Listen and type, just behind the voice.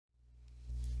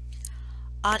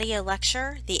Audio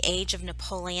lecture, The Age of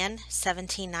Napoleon,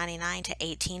 1799 to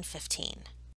 1815.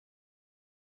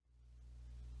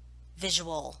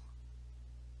 Visual.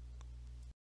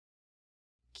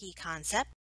 Key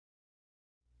concept.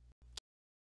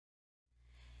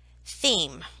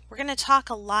 Theme. We're going to talk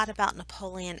a lot about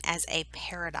Napoleon as a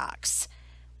paradox,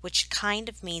 which kind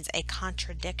of means a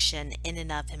contradiction in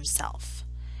and of himself.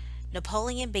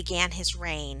 Napoleon began his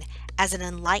reign as an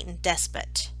enlightened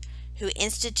despot who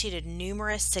instituted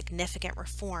numerous significant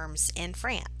reforms in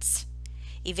France.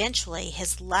 Eventually,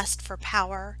 his lust for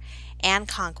power and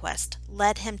conquest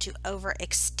led him to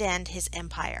overextend his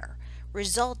empire,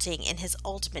 resulting in his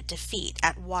ultimate defeat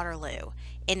at Waterloo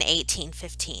in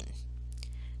 1815.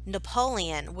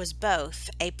 Napoleon was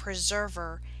both a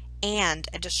preserver and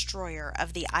a destroyer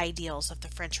of the ideals of the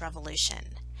French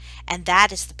Revolution, and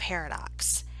that is the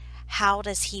paradox. How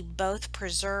does he both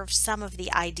preserve some of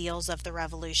the ideals of the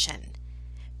revolution,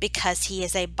 because he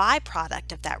is a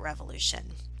byproduct of that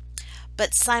revolution,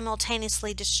 but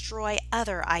simultaneously destroy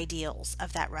other ideals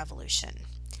of that revolution?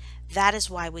 That is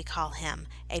why we call him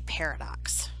a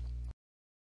paradox.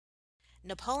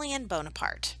 Napoleon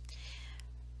Bonaparte.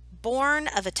 Born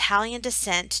of Italian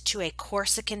descent to a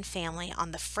Corsican family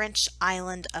on the French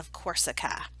island of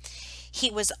Corsica,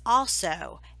 he was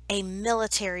also a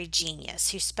military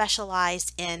genius who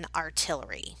specialized in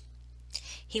artillery.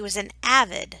 He was an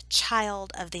avid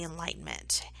child of the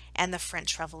Enlightenment and the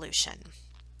French Revolution.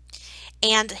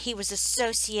 And he was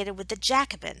associated with the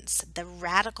Jacobins, the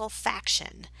radical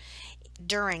faction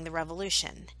during the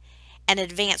Revolution, and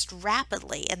advanced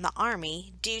rapidly in the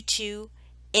army due to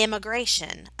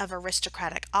immigration of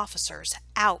aristocratic officers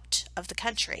out of the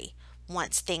country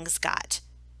once things got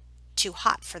too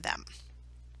hot for them.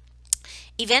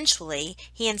 Eventually,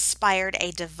 he inspired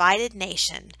a divided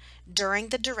nation during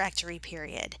the Directory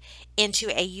period into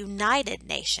a united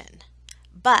nation,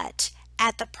 but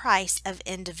at the price of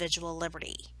individual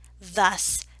liberty.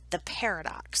 Thus, the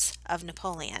paradox of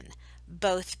Napoleon,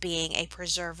 both being a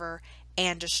preserver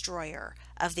and destroyer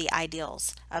of the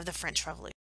ideals of the French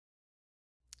Revolution.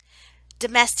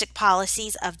 Domestic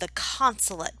policies of the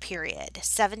Consulate period,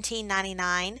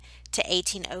 1799 to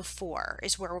 1804,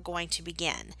 is where we're going to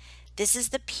begin. This is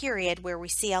the period where we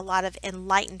see a lot of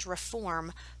enlightened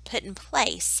reform put in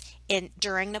place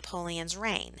during Napoleon's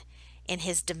reign in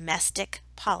his domestic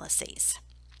policies.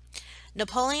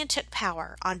 Napoleon took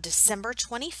power on December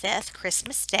 25th,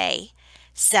 Christmas Day,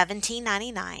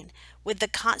 1799, with the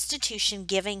Constitution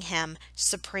giving him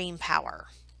supreme power.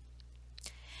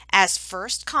 As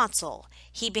first consul,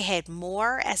 he behaved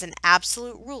more as an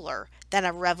absolute ruler than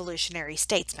a revolutionary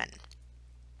statesman.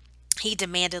 He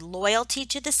demanded loyalty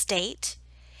to the state,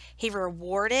 he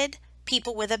rewarded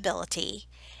people with ability,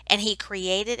 and he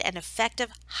created an effective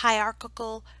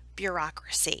hierarchical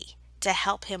bureaucracy to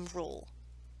help him rule.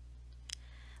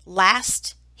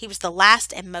 He was the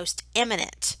last and most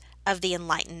eminent of the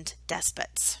enlightened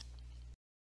despots.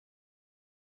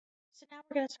 So now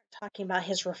we're going to start talking about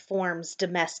his reforms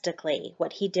domestically,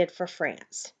 what he did for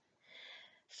France.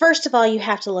 First of all, you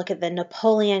have to look at the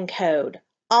Napoleon Code,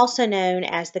 also known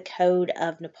as the Code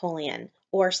of Napoleon,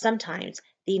 or sometimes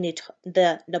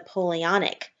the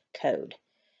Napoleonic Code.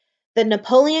 The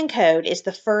Napoleon Code is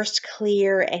the first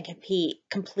clear and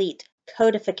complete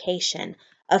codification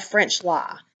of French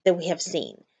law that we have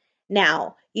seen.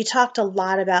 Now, you talked a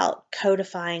lot about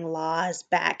codifying laws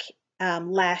back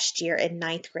last year in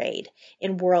 9th grade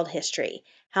in world history,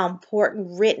 how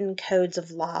important written codes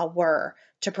of law were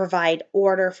to provide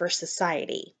order for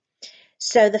society.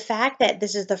 So the fact that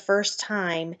this is the first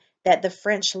time that the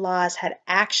French laws had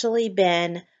actually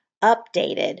been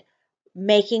updated,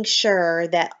 making sure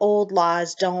that old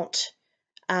laws don't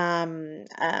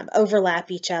overlap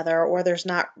each other or there's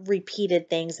not repeated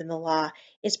things in the law,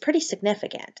 is pretty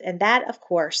significant. And that, of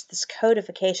course, this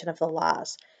codification of the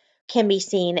laws can be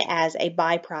seen as a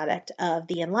byproduct of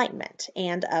the Enlightenment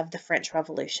and of the French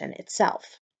Revolution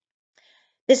itself.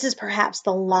 This is perhaps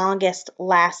the longest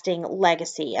lasting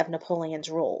legacy of Napoleon's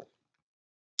rule.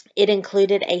 It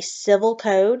included a civil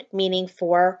code, meaning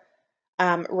for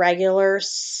regular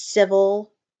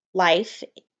civil life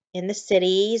in the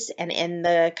cities and in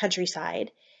the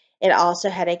countryside. It also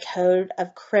had a code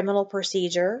of criminal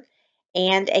procedure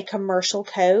and a commercial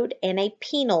code and a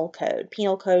penal code.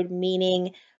 Penal code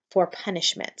meaning for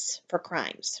punishments for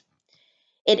crimes.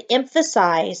 It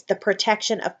emphasized the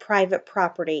protection of private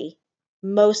property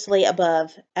mostly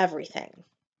above everything.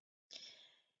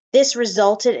 This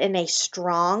resulted in a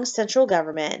strong central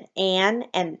government and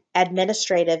an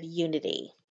administrative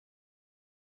unity.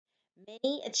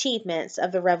 Many achievements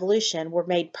of the revolution were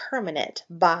made permanent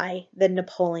by the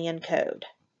Napoleon Code.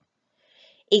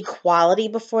 Equality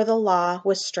before the law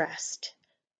was stressed.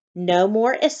 No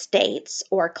more estates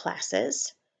or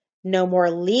classes, no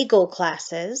more legal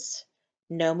classes,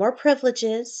 no more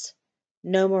privileges,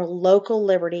 no more local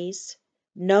liberties,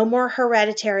 no more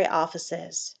hereditary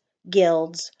offices,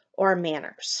 guilds, or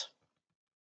manors.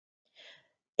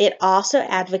 It also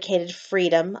advocated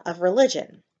freedom of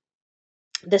religion.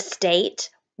 The state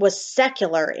was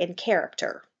secular in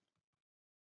character,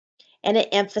 and it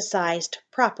emphasized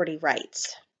property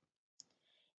rights.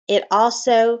 It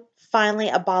also finally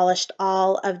abolished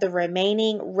all of the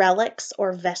remaining relics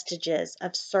or vestiges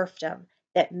of serfdom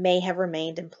that may have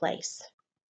remained in place.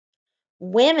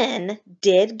 Women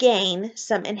did gain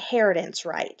some inheritance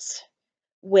rights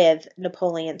with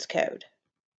Napoleon's code,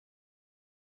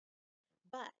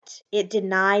 but it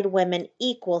denied women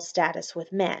equal status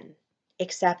with men,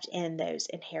 except in those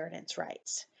inheritance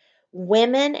rights.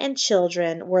 Women and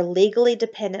children were legally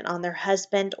dependent on their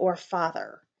husband or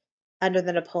father under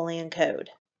the Napoleon Code.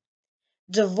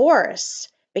 Divorce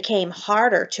became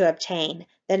harder to obtain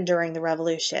than during the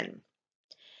Revolution.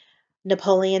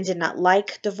 Napoleon did not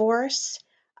like divorce,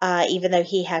 even though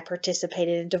he had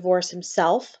participated in divorce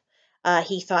himself.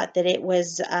 He thought that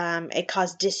it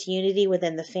caused disunity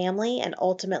within the family and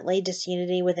ultimately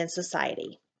disunity within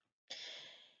society.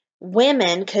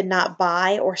 Women could not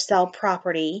buy or sell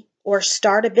property or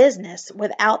start a business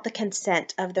without the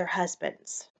consent of their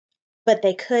husbands, but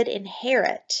they could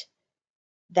inherit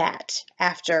that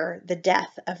after the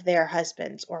death of their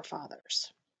husbands or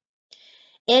fathers.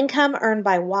 Income earned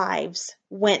by wives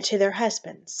went to their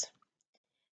husbands.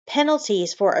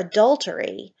 Penalties for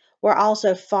adultery were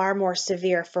also far more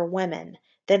severe for women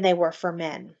than they were for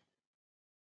men.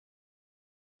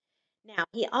 Now,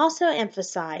 he also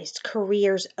emphasized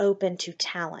careers open to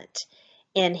talent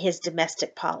in his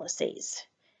domestic policies.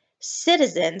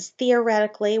 Citizens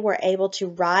theoretically were able to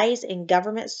rise in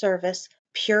government service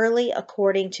purely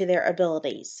according to their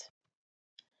abilities.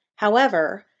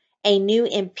 However, a new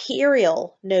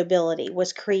imperial nobility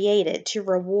was created to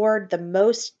reward the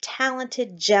most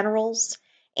talented generals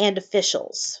and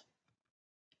officials.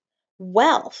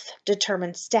 Wealth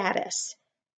determined status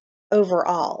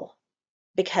overall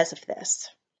because of this.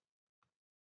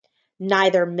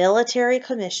 Neither military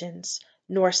commissions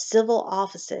nor civil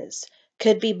offices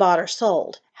could be bought or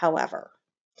sold, however.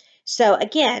 So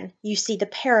again, you see the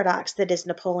paradox that is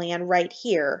Napoleon right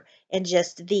here in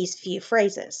just these few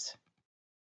phrases.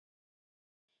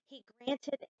 He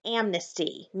granted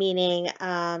amnesty, meaning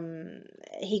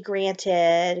he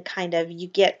granted kind of you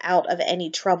get out of any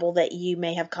trouble that you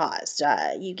may have caused.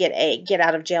 You get a get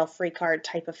out of jail free card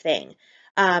type of thing.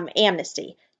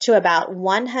 Amnesty to about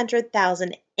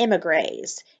 100,000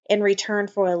 emigres in return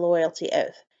for a loyalty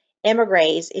oath.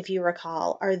 Emigres, if you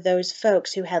recall, are those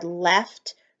folks who had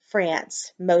left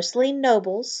France, mostly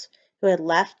nobles who had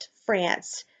left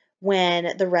France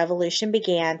when the revolution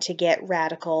began to get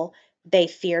radical. They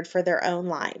feared for their own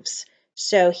lives.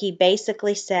 So he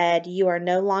basically said, you are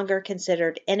no longer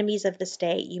considered enemies of the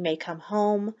state. You may come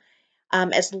home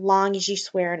as long as you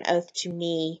swear an oath to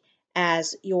me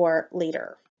as your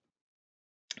leader.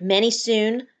 Many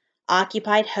soon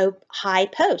occupied high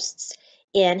posts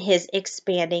in his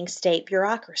expanding state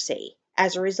bureaucracy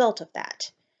as a result of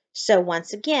that. So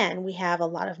once again, we have a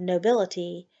lot of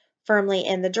nobility firmly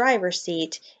in the driver's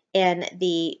seat in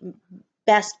the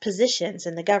best positions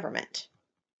in the government.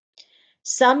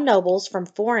 Some nobles from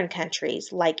foreign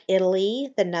countries like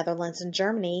Italy, the Netherlands, and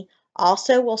Germany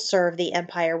also will serve the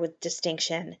empire with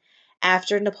distinction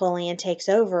after Napoleon takes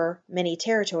over many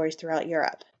territories throughout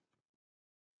Europe.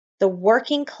 The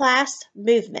working class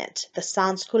movement, the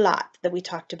sans-culottes that we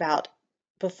talked about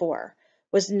before,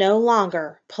 was no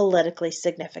longer politically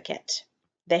significant.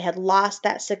 They had lost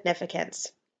that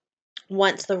significance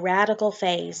once the radical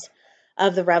phase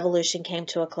of the revolution came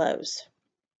to a close.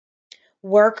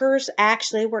 Workers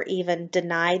actually were even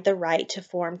denied the right to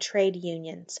form trade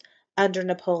unions under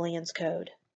Napoleon's code.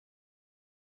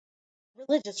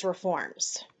 Religious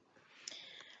reforms.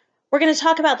 We're going to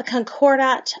talk about the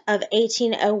Concordat of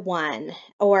 1801,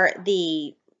 or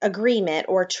the agreement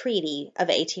or treaty of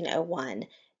 1801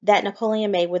 that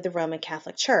Napoleon made with the Roman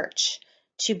Catholic Church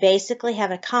to basically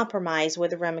have a compromise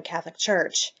with the Roman Catholic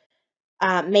Church,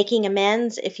 making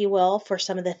amends, if you will, for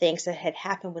some of the things that had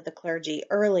happened with the clergy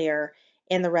earlier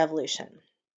in the Revolution.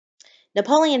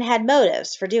 Napoleon had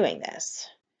motives for doing this.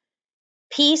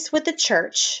 Peace with the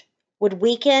Church would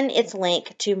weaken its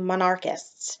link to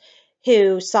monarchists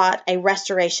who sought a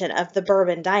restoration of the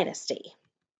Bourbon dynasty.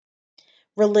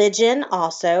 Religion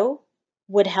also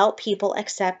would help people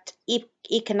accept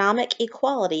economic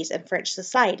equalities in French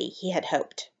society, he had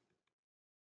hoped.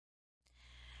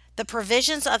 The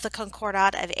provisions of the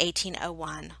Concordat of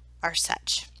 1801 are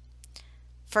such.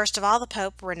 First of all, the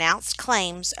Pope renounced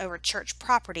claims over church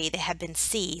property that had been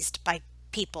seized by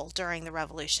people during the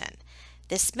Revolution.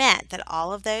 This meant that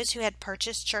all of those who had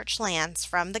purchased church lands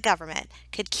from the government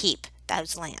could keep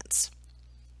those lands.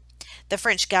 The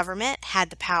French government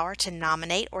had the power to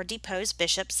nominate or depose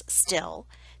bishops still.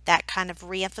 That kind of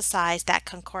reemphasized that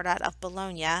Concordat of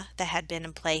Bologna that had been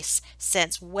in place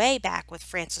since way back with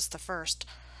Francis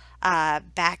I,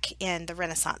 back in the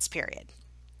Renaissance period.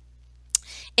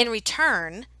 In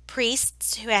return,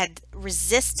 priests who had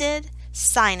resisted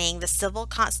signing the civil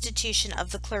constitution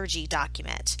of the clergy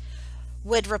document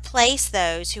would replace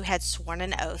those who had sworn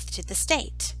an oath to the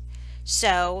state.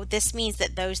 So this means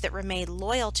that those that remained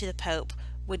loyal to the Pope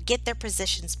would get their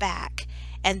positions back,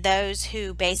 and those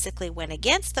who basically went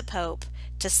against the Pope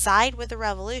to side with the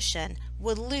revolution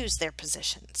would lose their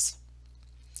positions.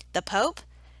 The Pope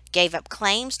gave up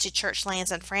claims to church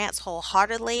lands in France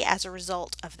wholeheartedly as a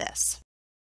result of this.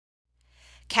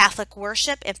 Catholic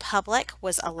worship in public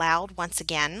was allowed once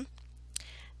again.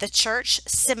 The church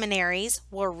seminaries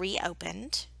were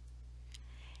reopened.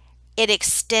 It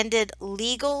extended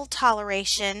legal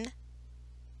toleration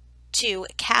to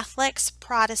Catholics,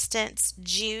 Protestants,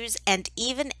 Jews, and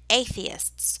even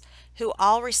atheists who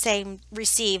all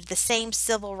received the same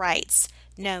civil rights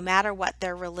no matter what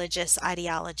their religious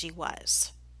ideology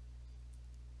was.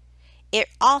 It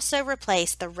also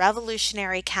replaced the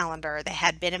revolutionary calendar that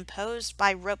had been imposed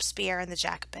by Robespierre and the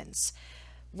Jacobins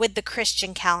with the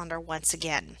Christian calendar once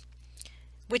again,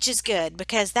 which is good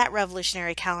because that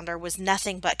revolutionary calendar was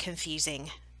nothing but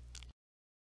confusing.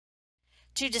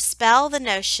 To dispel the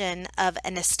notion of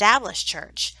an established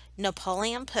church,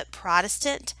 Napoleon put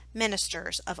Protestant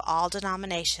ministers of all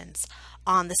denominations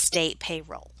on the state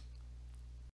payroll.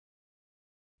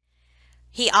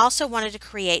 He also wanted to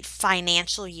create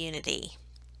financial unity.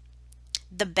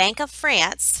 The Bank of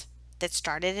France, that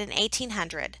started in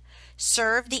 1800,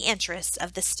 served the interests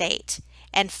of the state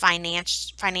and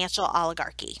financial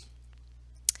oligarchy.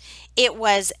 It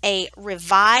was a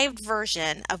revived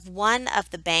version of one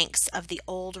of the banks of the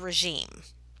old regime.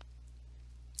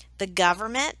 The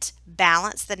government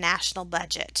balanced the national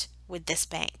budget with this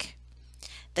bank.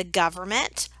 The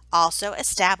government also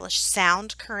established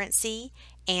sound currency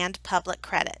and public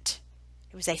credit.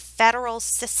 It was a federal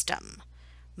system,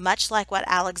 much like what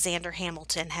Alexander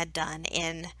Hamilton had done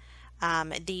in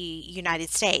the United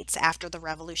States after the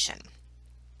Revolution.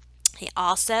 He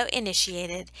also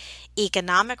initiated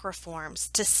economic reforms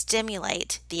to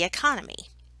stimulate the economy.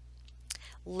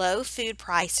 Low food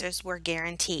prices were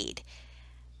guaranteed.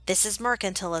 This is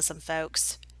mercantilism,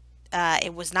 folks.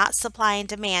 It was not supply and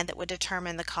demand that would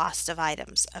determine the cost of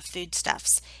items, of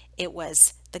foodstuffs. It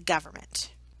was the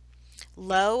government.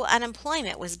 Low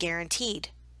unemployment was guaranteed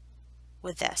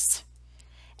with this.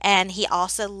 And he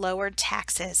also lowered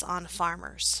taxes on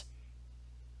farmers.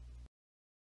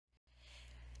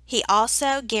 He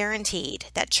also guaranteed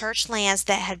that church lands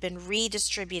that had been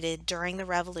redistributed during the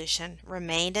Revolution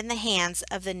remained in the hands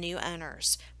of the new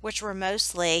owners, which were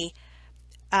mostly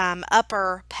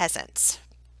upper peasants.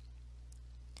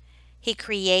 He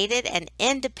created an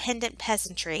independent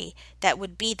peasantry that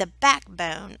would be the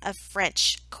backbone of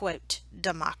French, quote,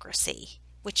 democracy,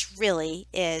 which really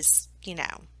is,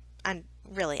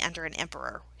 really under an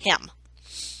emperor, him.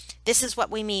 This is what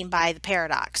we mean by the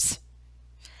paradox.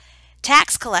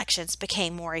 Tax collections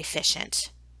became more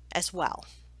efficient as well.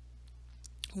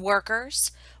 Workers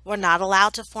were not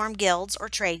allowed to form guilds or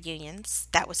trade unions.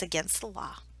 That was against the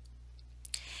law.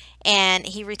 And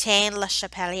he retained Le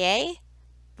Chapelier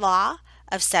Law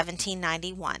of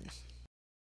 1791.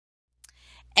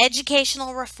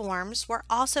 Educational reforms were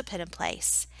also put in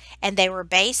place, and they were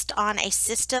based on a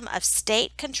system of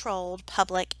state-controlled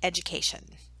public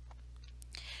education.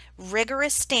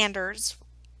 Rigorous standards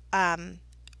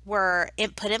were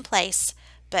put in place,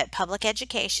 but public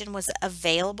education was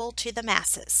available to the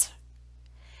masses.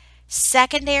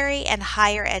 Secondary and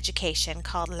higher education,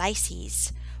 called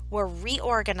lycées, were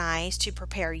reorganized to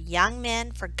prepare young men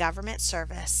for government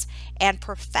service and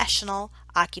professional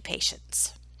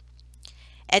occupations.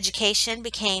 Education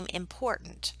became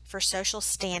important for social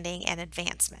standing and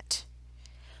advancement.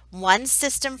 One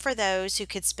system for those who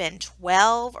could spend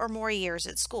 12 or more years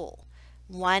at school,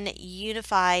 one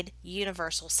unified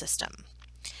universal system.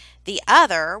 The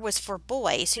other was for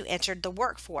boys who entered the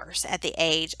workforce at the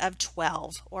age of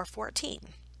 12 or 14.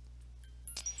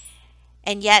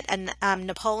 And yet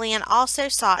Napoleon also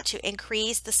sought to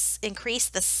increase the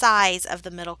size of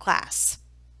the middle class.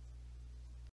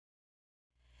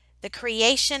 The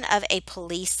creation of a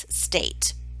police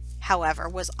state, however,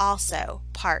 was also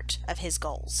part of his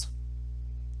goals.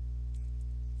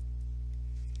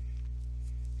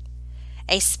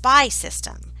 A spy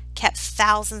system kept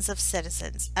thousands of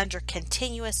citizens under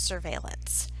continuous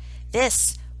surveillance.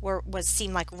 Was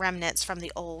seemed like remnants from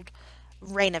the old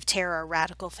reign of terror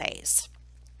radical phase.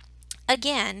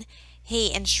 Again,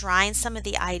 he enshrined some of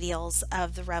the ideals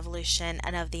of the revolution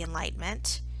and of the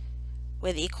Enlightenment,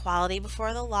 with equality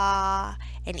before the law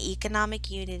and economic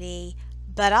unity,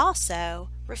 but also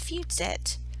refutes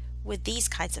it with these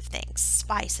kinds of things: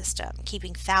 spy system,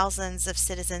 keeping thousands of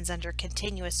citizens under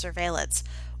continuous surveillance,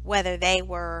 whether they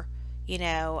were,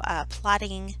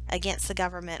 plotting against the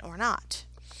government or not.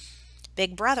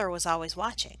 Big Brother was always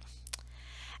watching.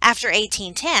 After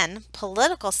 1810,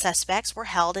 political suspects were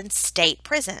held in state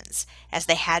prisons, as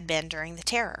they had been during the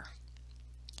terror.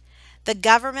 The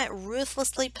government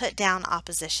ruthlessly put down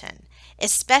opposition,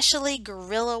 especially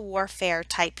guerrilla warfare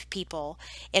type people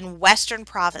in western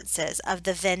provinces of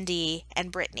the Vendée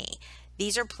and Brittany.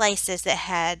 These are places that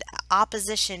had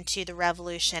opposition to the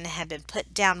revolution and had been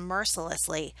put down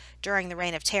mercilessly during the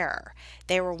Reign of Terror.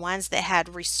 They were ones that had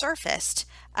resurfaced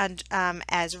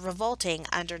as revolting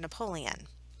under Napoleon.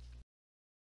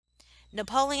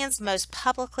 Napoleon's most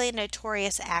publicly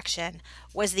notorious action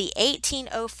was the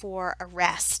 1804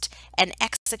 arrest and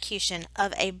execution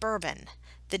of a Bourbon,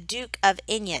 the Duke of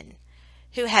Enghien,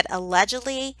 who had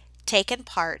allegedly taken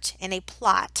part in a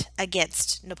plot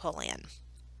against Napoleon.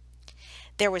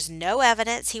 There was no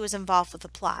evidence he was involved with the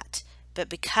plot, but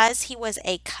because he was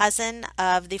a cousin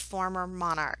of the former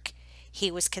monarch,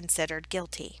 he was considered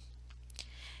guilty.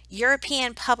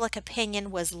 European public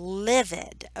opinion was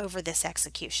livid over this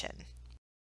execution.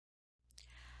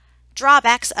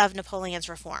 Drawbacks of Napoleon's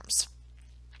reforms.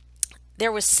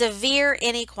 There was severe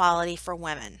inequality for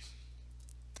women.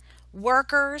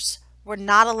 Workers were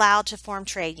not allowed to form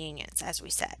trade unions, as we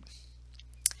said.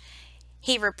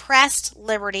 He repressed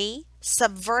liberty,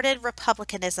 subverted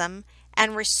republicanism,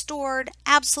 and restored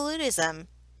absolutism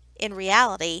in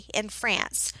reality in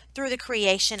France through the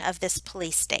creation of this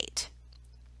police state.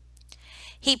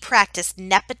 He practiced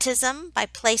nepotism by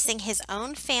placing his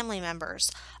own family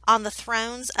members on the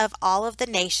thrones of all of the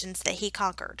nations that he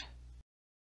conquered.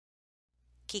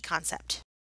 Key concept.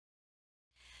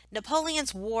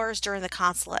 Napoleon's wars during the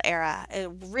Consular era are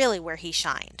really where he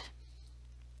shined.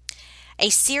 A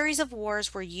series of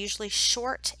wars were usually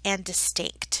short and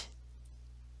distinct.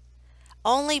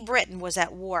 Only Britain was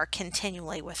at war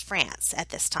continually with France at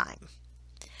this time.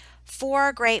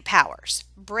 Four great powers,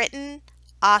 Britain,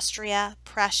 Austria,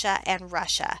 Prussia, and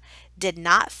Russia, did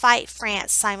not fight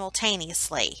France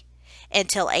simultaneously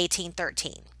until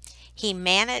 1813. He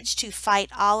managed to fight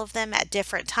all of them at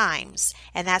different times,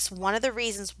 and that's one of the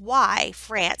reasons why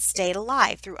France stayed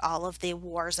alive through all of the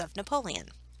wars of Napoleon.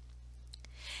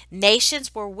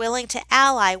 Nations were willing to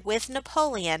ally with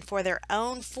Napoleon for their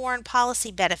own foreign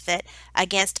policy benefit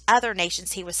against other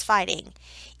nations he was fighting,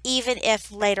 even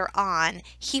if later on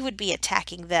he would be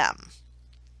attacking them.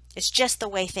 It's just the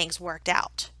way things worked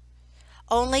out.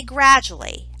 Only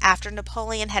gradually, after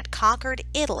Napoleon had conquered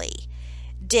Italy,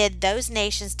 did those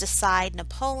nations decide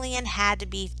Napoleon had to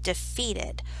be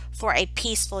defeated for a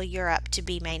peaceful Europe to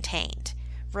be maintained.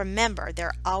 Remember,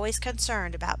 they're always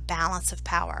concerned about balance of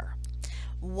power.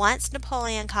 Once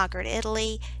Napoleon conquered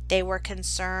Italy, they were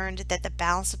concerned that the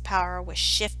balance of power was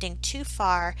shifting too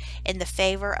far in the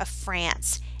favor of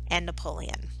France and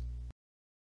Napoleon.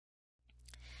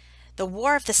 The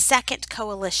War of the Second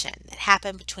Coalition that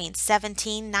happened between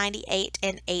 1798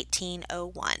 and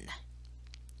 1801.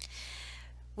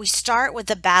 We start with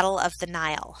the Battle of the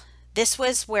Nile. This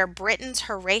was where Britain's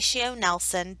Horatio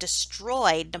Nelson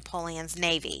destroyed Napoleon's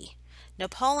navy.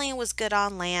 Napoleon was good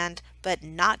on land, but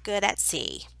not good at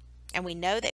sea. And we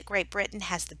know that Great Britain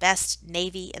has the best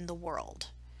navy in the world.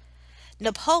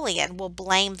 Napoleon will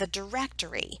blame the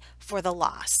Directory for the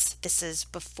loss. This is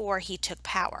before he took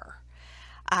power.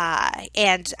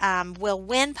 And will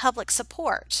win public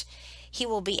support. He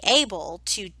will be able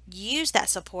to use that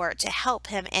support to help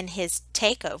him in his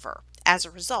takeover as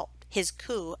a result, his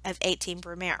coup of 18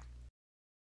 Brumaire.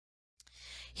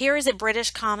 Here is a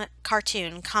British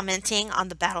cartoon commenting on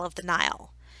the Battle of the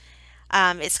Nile.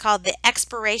 It's called The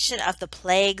Expiration of the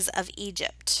Plagues of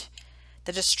Egypt,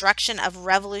 the Destruction of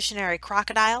Revolutionary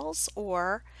Crocodiles,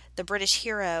 or the British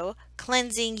hero,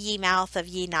 Cleansing Ye Mouth of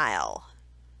Ye Nile.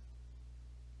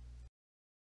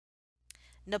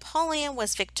 Napoleon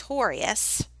was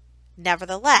victorious,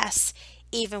 nevertheless,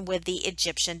 even with the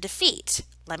Egyptian defeat.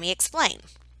 Let me explain.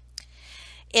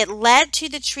 It led to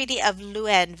the Treaty of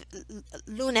Lunéville,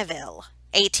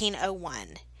 1801,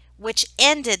 which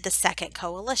ended the Second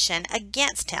Coalition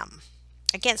against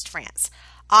France.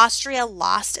 Austria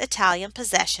lost Italian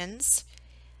possessions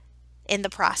in the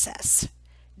process.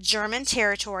 German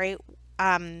territory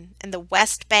and the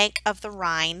west bank of the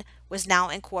Rhine was now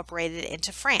incorporated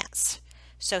into France.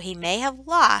 So he may have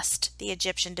lost the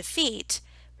Egyptian defeat,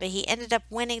 but he ended up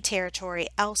winning territory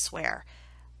elsewhere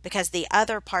because the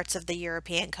other parts of the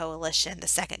European coalition, the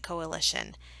Second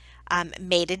Coalition,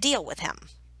 made a deal with him.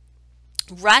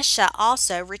 Russia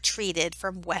also retreated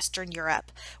from Western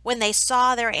Europe when they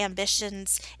saw their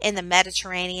ambitions in the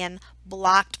Mediterranean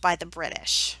blocked by the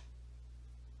British.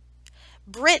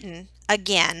 Britain,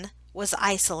 again, was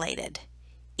isolated,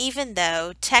 even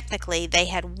though technically they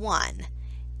had won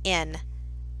in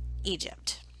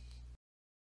Egypt.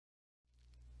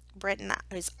 Britain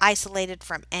was isolated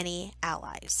from any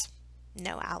allies.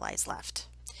 No allies left.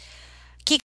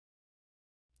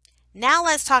 Now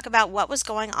let's talk about what was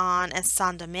going on in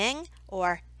Saint-Domingue,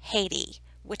 or Haiti,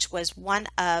 which was one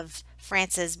of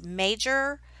France's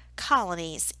major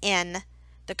colonies in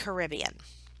the Caribbean.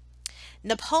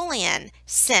 Napoleon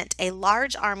sent a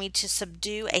large army to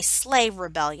subdue a slave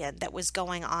rebellion that was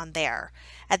going on there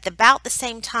at about the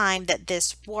same time that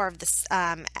this war of the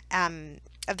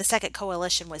Second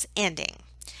Coalition was ending.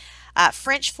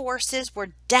 French forces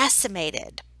were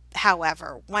decimated,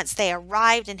 however, once they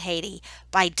arrived in Haiti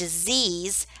by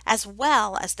disease as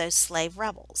well as those slave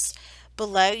rebels.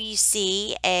 Below you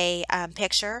see a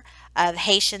picture of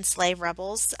Haitian slave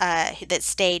rebels that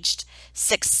staged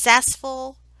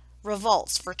successful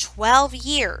revolts. For 12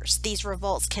 years, these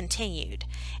revolts continued,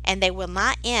 and they will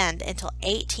not end until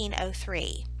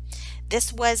 1803.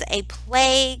 This was a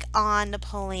plague on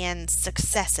Napoleon's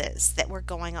successes that were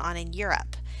going on in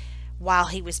Europe. While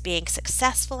he was being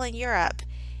successful in Europe,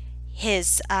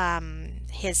 his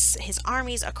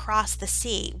armies across the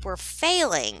sea were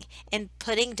failing in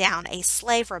putting down a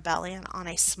slave rebellion on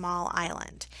a small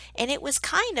island, and it was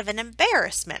kind of an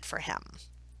embarrassment for him.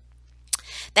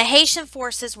 The Haitian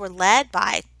forces were led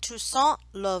by Toussaint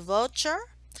Louverture,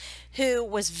 who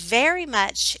was very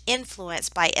much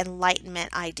influenced by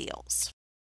Enlightenment ideals.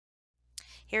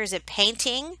 Here's a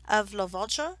painting of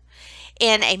Louverture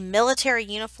in a military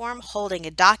uniform holding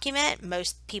a document.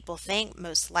 Most people think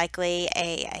most likely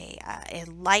a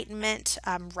Enlightenment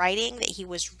writing that he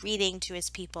was reading to his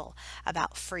people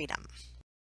about freedom.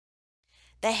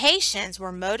 The Haitians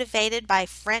were motivated by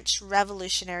French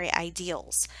revolutionary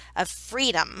ideals of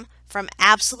freedom from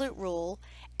absolute rule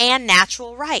and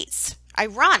natural rights.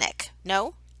 Ironic,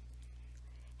 no?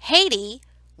 Haiti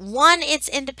won its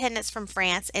independence from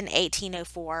France in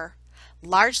 1804,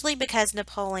 largely because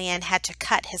Napoleon had to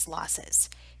cut his losses.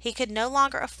 He could no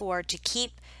longer afford to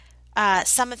keep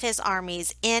some of his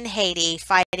armies in Haiti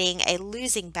fighting a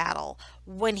losing battle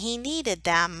when he needed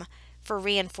them for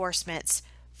reinforcements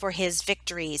for his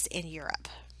victories in Europe.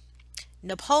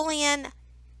 Napoleon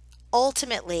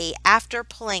ultimately, after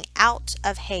pulling out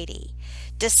of Haiti,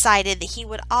 decided that he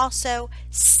would also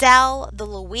sell the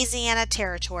Louisiana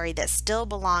territory that still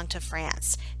belonged to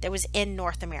France, that was in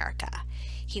North America.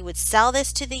 He would sell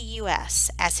this to the U.S.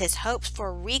 as his hopes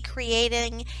for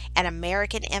recreating an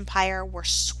American empire were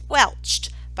squelched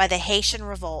by the Haitian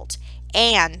revolt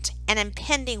and an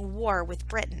impending war with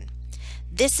Britain.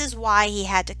 This is why he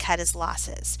had to cut his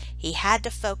losses. He had to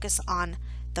focus on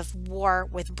the war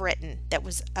with Britain that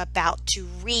was about to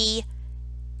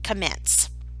recommence.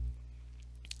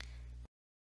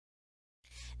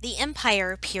 The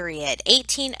Empire period,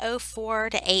 1804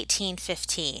 to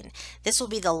 1815. This will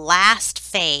be the last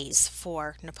phase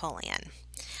for Napoleon.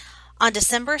 On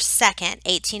December 2nd,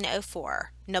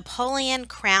 1804, Napoleon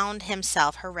crowned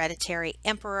himself hereditary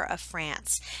Emperor of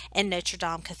France in Notre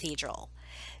Dame Cathedral.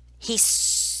 He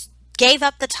gave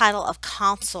up the title of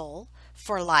consul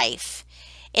for life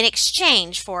in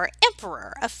exchange for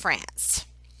Emperor of France.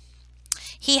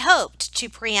 He hoped to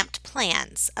preempt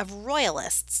plans of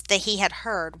royalists that he had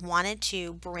heard wanted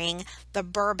to bring the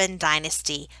Bourbon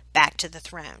dynasty back to the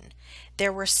throne.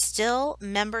 There were still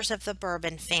members of the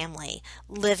Bourbon family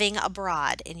living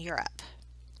abroad in Europe.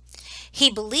 He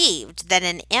believed that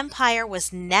an empire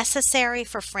was necessary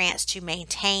for France to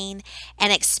maintain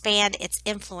and expand its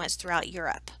influence throughout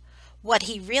Europe. What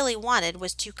he really wanted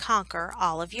was to conquer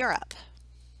all of Europe.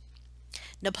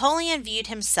 Napoleon viewed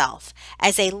himself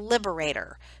as a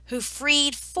liberator who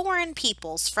freed foreign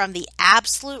peoples from the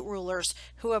absolute rulers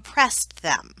who oppressed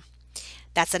them.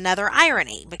 That's another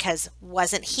irony, because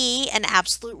wasn't he an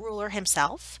absolute ruler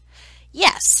himself?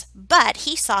 Yes, but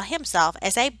he saw himself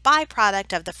as a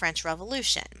byproduct of the French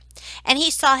Revolution, and he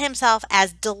saw himself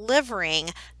as delivering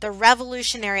the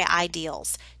revolutionary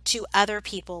ideals to other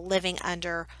people living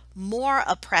under more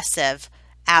oppressive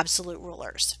absolute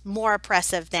rulers, more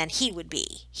oppressive than he would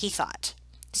be, he thought.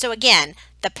 So again,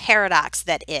 the paradox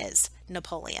that is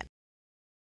Napoleon.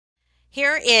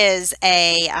 Here is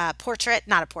a portrait,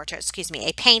 not a portrait, excuse me,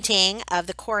 a painting of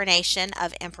the coronation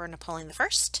of Emperor Napoleon I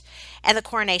and the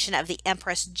coronation of the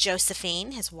Empress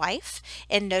Josephine, his wife,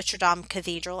 in Notre Dame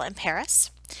Cathedral in Paris,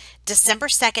 December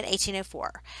 2nd,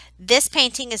 1804. This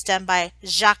painting is done by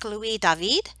Jacques-Louis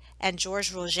David and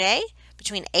Georges Roget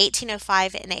between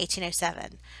 1805 and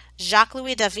 1807.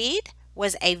 Jacques-Louis David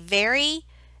was a very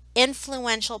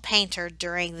influential painter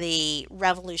during the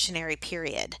Revolutionary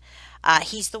period.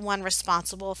 He's the one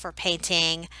responsible for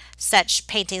painting such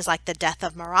paintings like The Death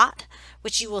of Marat,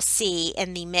 which you will see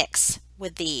in the mix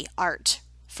with the art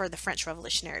for the French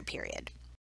Revolutionary period.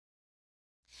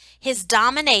 His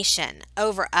domination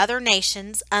over other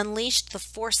nations unleashed the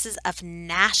forces of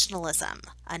nationalism,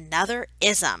 another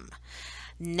ism.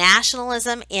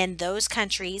 Nationalism in those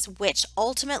countries, which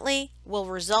ultimately will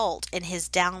result in his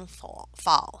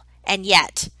downfall. And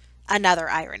yet, another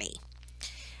irony.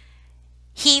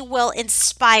 He will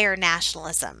inspire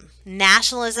nationalism.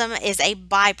 Nationalism is a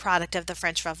byproduct of the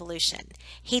French Revolution.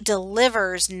 He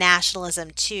delivers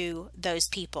nationalism to those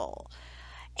people.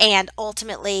 And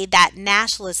ultimately, that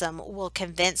nationalism will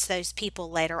convince those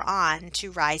people later on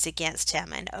to rise against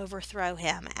him and overthrow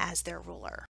him as their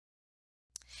ruler.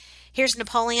 Here's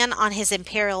Napoleon on his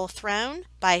imperial throne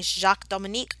by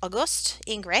Jacques-Dominique Auguste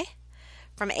Ingres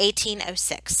from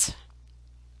 1806.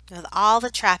 With all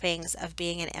the trappings of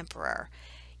being an emperor.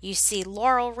 You see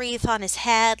laurel wreath on his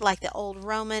head like the old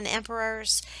Roman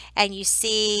emperors, and you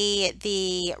see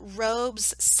the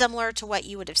robes similar to what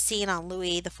you would have seen on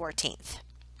Louis XIV.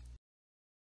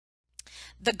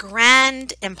 The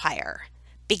Grand Empire.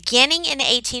 Beginning in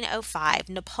 1805,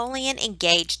 Napoleon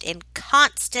engaged in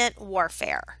constant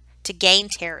warfare to gain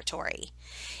territory.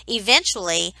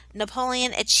 Eventually,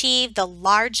 Napoleon achieved the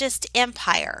largest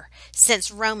empire since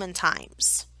Roman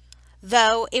times,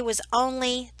 though it was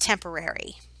only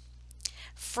temporary.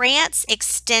 France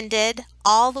extended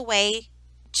all the way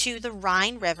to the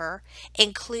Rhine River,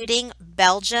 including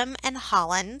Belgium and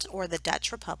Holland, or the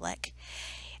Dutch Republic,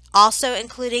 also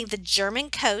including the German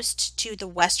coast to the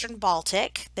Western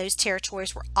Baltic. Those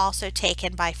territories were also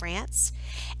taken by France,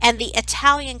 and the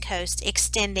Italian coast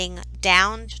extending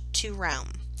down to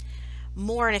Rome.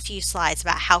 More in a few slides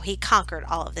about how he conquered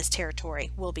all of this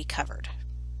territory will be covered.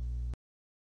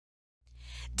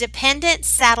 Dependent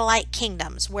satellite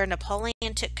kingdoms where Napoleon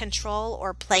took control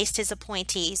or placed his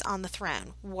appointees on the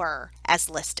throne were as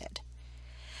listed.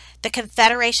 The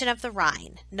Confederation of the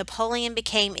Rhine. Napoleon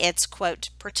became its,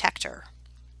 quote, protector.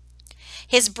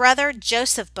 His brother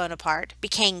Joseph Bonaparte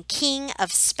became King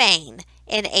of Spain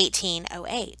in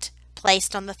 1808,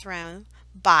 placed on the throne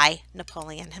by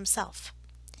Napoleon himself.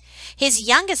 His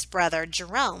youngest brother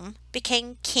Jerome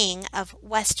became King of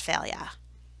Westphalia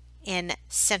in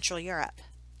Central Europe.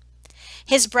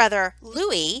 His brother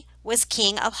Louis was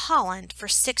King of Holland for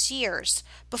 6 years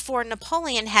before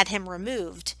Napoleon had him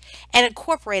removed and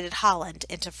incorporated Holland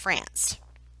into France.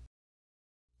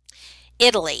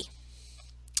 Italy.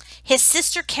 His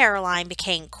sister Caroline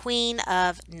became Queen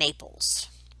of Naples.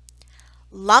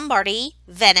 Lombardy,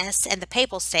 Venice, and the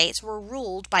Papal States were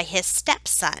ruled by his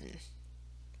stepson.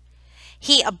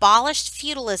 He abolished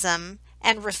feudalism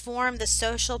and reformed the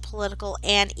social, political,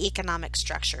 and economic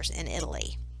structures in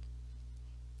Italy.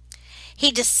 He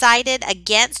decided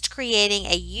against creating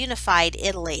a unified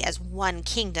Italy as one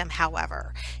kingdom,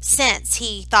 however, since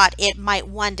he thought it might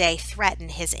one day threaten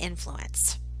his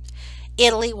influence.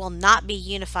 Italy will not be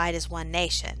unified as one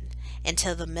nation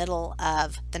until the middle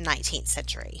of the 19th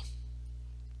century.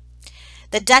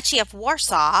 The Duchy of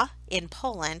Warsaw in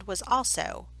Poland was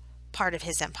also part of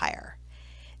his empire.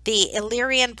 The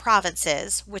Illyrian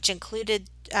provinces, which included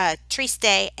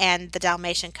Trieste and the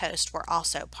Dalmatian coast, were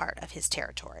also part of his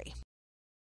territory.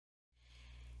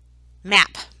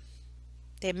 Map.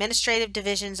 The administrative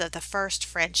divisions of the First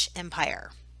French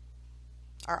Empire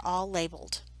are all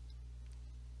labeled.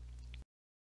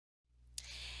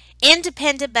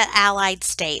 Independent but allied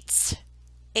states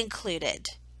included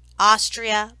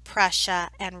Austria, Prussia,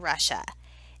 and Russia.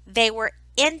 They were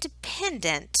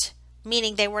independent,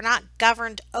 meaning they were not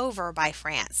governed over by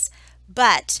France,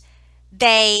 but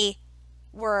they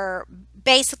were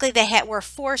basically were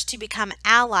forced to become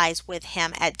allies with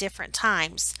him at different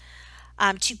times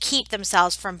to keep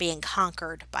themselves from being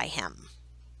conquered by him.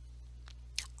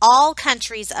 All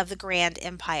countries of the Grand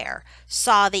Empire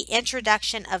saw the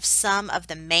introduction of some of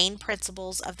the main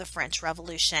principles of the French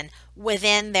Revolution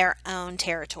within their own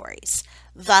territories,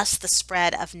 thus the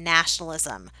spread of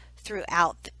nationalism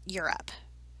throughout Europe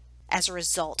as a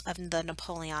result of the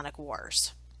Napoleonic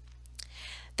Wars.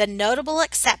 The notable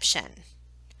exception,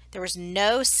 there was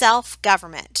no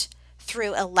self-government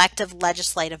through elective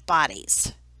legislative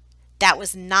bodies. That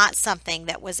was not something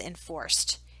that was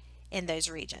enforced in those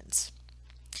regions.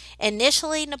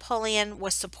 Initially, Napoleon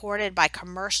was supported by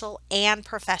commercial and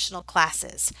professional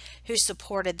classes who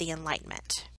supported the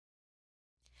Enlightenment.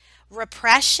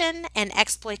 Repression and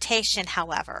exploitation,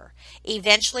 however,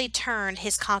 eventually turned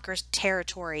his conquered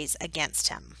territories against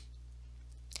him.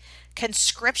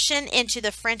 Conscription into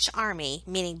the French army,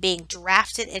 meaning being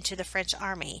drafted into the French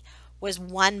army, was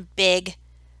one big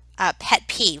pet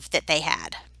peeve that they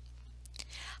had.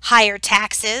 Higher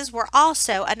taxes were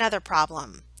also another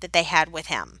problem that they had with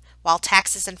him. While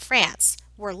taxes in France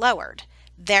were lowered,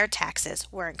 their taxes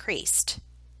were increased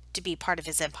to be part of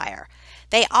his empire.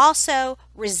 They also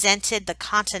resented the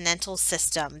continental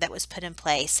system that was put in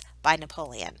place by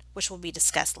Napoleon, which will be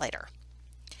discussed later.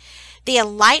 The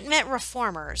Enlightenment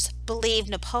reformers believed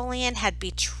Napoleon had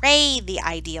betrayed the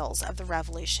ideals of the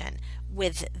revolution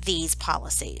with these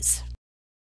policies.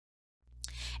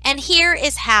 And here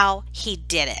is how he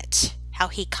did it, how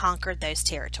he conquered those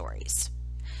territories.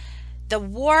 The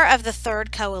War of the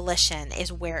Third Coalition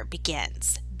is where it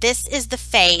begins. This is the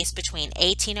phase between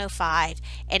 1805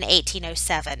 and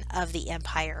 1807 of the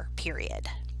Empire period.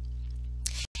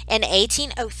 In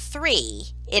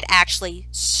 1803, it actually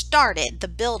started the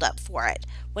buildup for it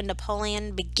when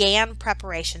Napoleon began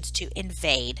preparations to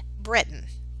invade Britain.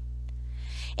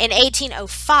 In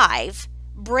 1805,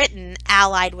 Britain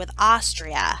allied with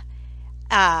Austria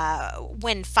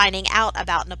when finding out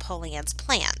about Napoleon's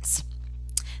plans.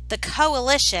 The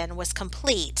coalition was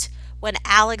complete when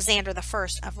Alexander I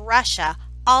of Russia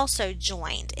also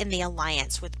joined in the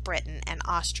alliance with Britain and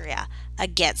Austria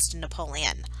against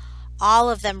Napoleon, all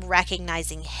of them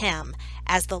recognizing him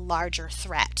as the larger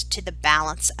threat to the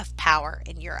balance of power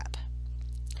in Europe.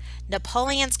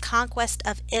 Napoleon's conquest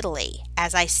of Italy,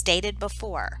 as I stated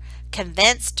before,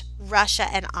 convinced Russia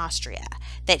and Austria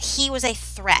that he was a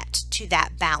threat to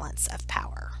that balance of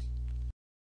power.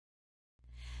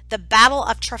 The Battle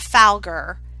of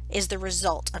Trafalgar is the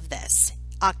result of this,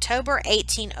 October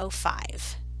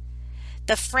 1805.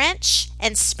 The French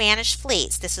and Spanish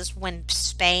fleets, this is when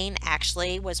Spain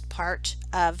actually was part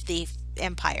of the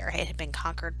empire. It had been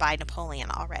conquered by Napoleon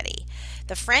already.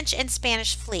 The French and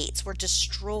Spanish fleets were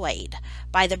destroyed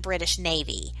by the British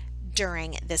Navy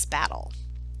during this battle.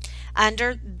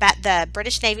 The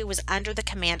British Navy was under the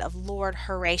command of Lord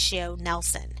Horatio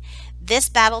Nelson. This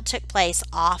battle took place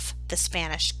off the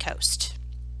Spanish coast.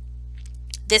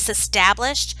 This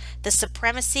established the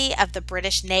supremacy of the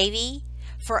British Navy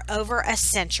for over a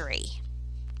century.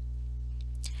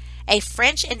 A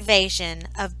French invasion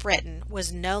of Britain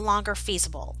was no longer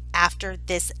feasible after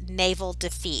this naval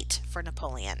defeat for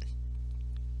Napoleon.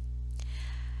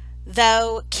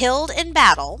 Though killed in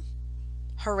battle,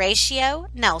 Horatio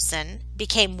Nelson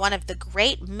became one of the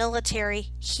great military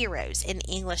heroes in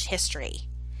English history.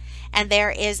 And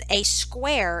there is a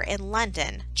square in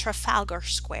London, Trafalgar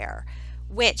Square,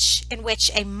 in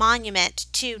which a monument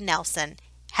to Nelson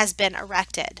has been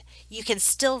erected. You can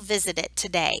still visit it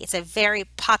today. It's a very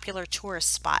popular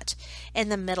tourist spot in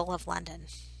the middle of London.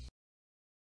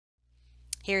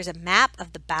 Here's a map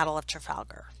of the Battle of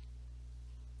Trafalgar.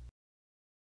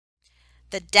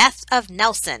 The death of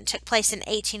Nelson took place in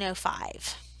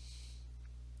 1805.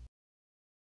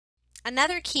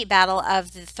 Another key battle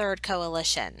of the Third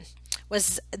Coalition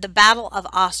was the Battle of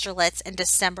Austerlitz in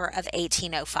December of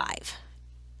 1805.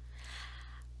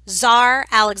 Tsar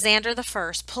Alexander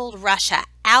I pulled Russia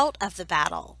out of the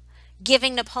battle,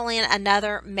 giving Napoleon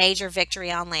another major victory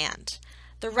on land.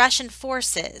 The Russian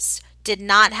forces did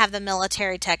not have the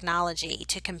military technology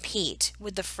to compete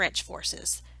with the French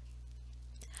forces.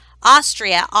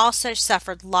 Austria also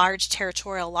suffered large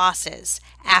territorial losses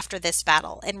after this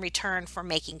battle in return for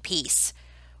making peace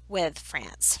with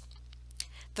France.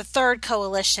 The Third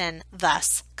Coalition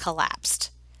thus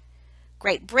collapsed.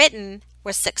 Great Britain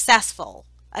was successful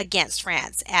against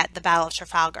France at the Battle of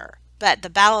Trafalgar, but the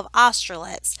Battle of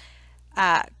Austerlitz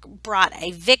brought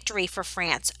a victory for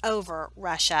France over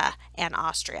Russia and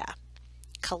Austria,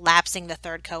 collapsing the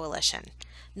Third Coalition.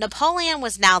 Napoleon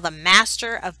was now the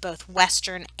master of both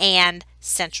Western and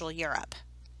Central Europe.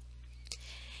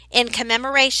 In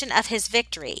commemoration of his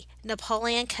victory,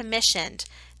 Napoleon commissioned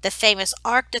the famous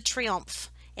Arc de Triomphe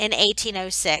in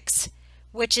 1806,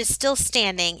 which is still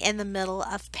standing in the middle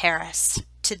of Paris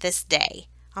to this day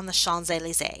on the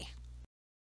Champs-Élysées.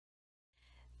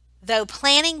 Though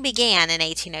planning began in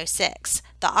 1806,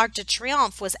 the Arc de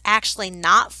Triomphe was actually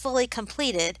not fully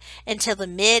completed until the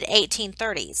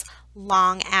mid-1830s,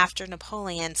 long after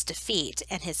Napoleon's defeat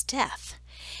and his death.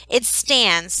 It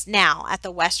stands now at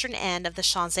the western end of the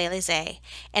Champs-Élysées,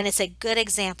 and it's a good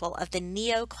example of the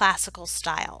neoclassical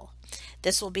style.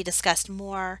 This will be discussed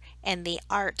more in the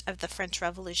Art of the French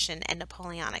Revolution and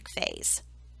Napoleonic phase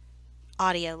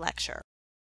audio lecture.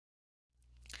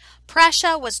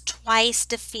 Prussia was twice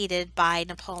defeated by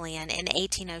Napoleon in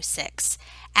 1806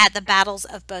 at the battles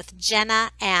of both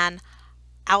Jena and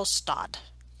Auerstadt.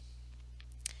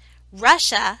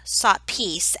 Russia sought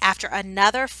peace after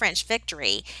another French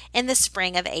victory in the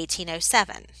spring of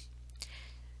 1807.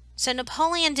 So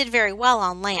Napoleon did very well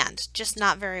on land, just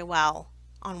not very well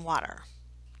on water.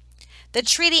 The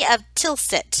Treaty of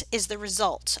Tilsit is the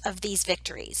result of these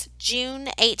victories. June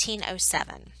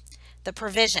 1807. The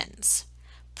provisions.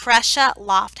 Prussia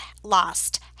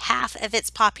lost half of its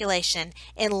population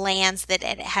in lands that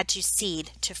it had to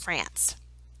cede to France.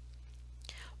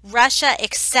 Russia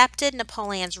accepted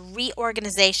Napoleon's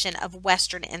reorganization of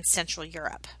Western and Central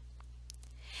Europe.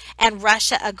 And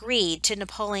Russia agreed to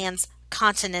Napoleon's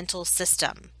continental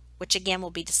system, which again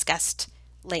will be discussed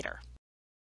later.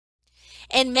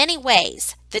 In many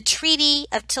ways, the Treaty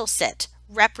of Tilsit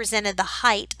represented the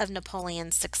height of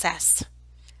Napoleon's success.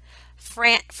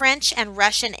 French and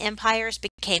Russian empires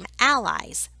became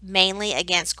allies, mainly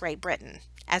against Great Britain,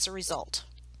 as a result.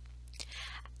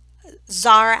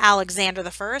 Tsar Alexander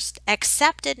I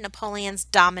accepted Napoleon's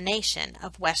domination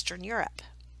of Western Europe.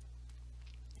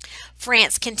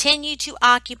 France continued to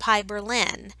occupy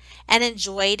Berlin and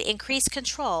enjoyed increased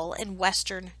control in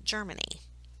Western Germany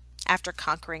after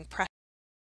conquering Prussia.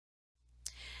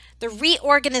 The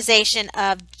reorganization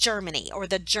of Germany, or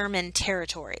the German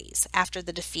territories, after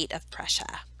the defeat of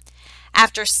Prussia.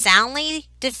 After soundly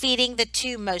defeating the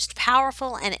two most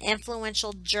powerful and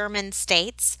influential German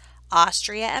states,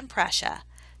 Austria and Prussia,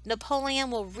 Napoleon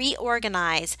will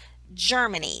reorganize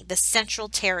Germany, the central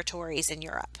territories in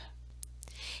Europe.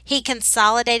 He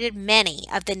consolidated many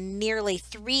of the nearly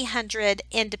 300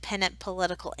 independent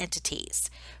political entities.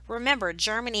 Remember,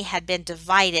 Germany had been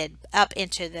divided up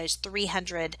into those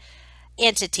 300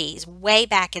 entities way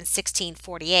back in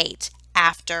 1648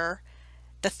 after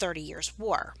the 30 Years'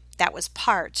 War. That was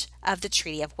part of the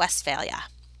Treaty of Westphalia.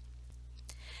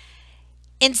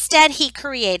 Instead, he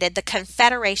created the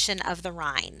Confederation of the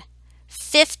Rhine.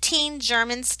 15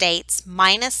 German states,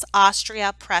 minus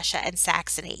Austria, Prussia, and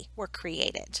Saxony, were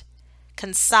created,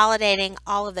 consolidating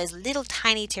all of those little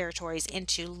tiny territories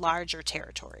into larger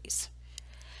territories.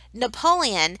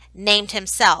 Napoleon named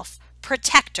himself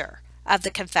protector of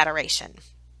the Confederation.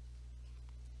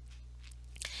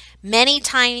 Many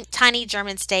tiny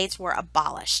German states were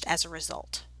abolished as a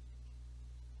result.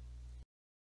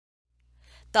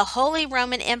 The Holy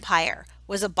Roman Empire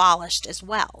was abolished as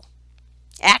well.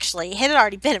 Actually, it had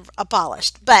already been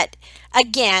abolished, but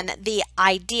again, the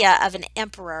idea of an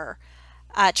emperor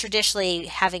traditionally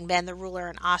having been the ruler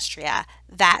in Austria,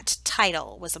 that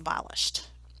title was abolished.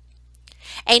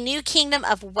 A new kingdom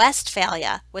of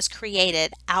Westphalia was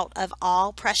created out of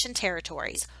all Prussian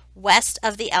territories west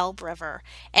of the Elbe River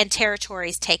and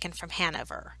territories taken from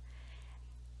Hanover.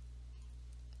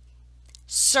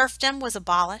 Serfdom was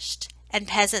abolished, and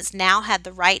peasants now had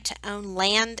the right to own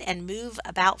land and move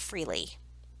about freely.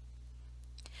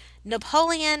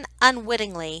 Napoleon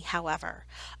unwittingly, however,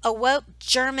 awoke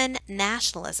German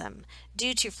nationalism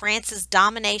due to France's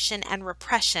domination and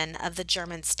repression of the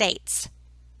German states.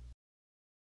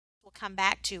 We'll come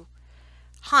back to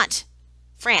haunt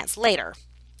France later.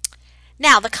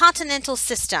 Now, the continental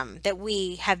system that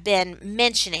we have been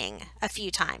mentioning a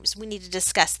few times, we need to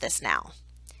discuss this now.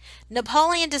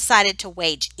 Napoleon decided to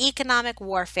wage economic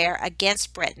warfare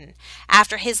against Britain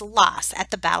after his loss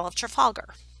at the Battle of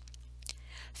Trafalgar.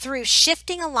 Through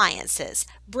shifting alliances,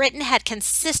 Britain had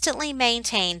consistently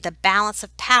maintained the balance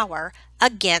of power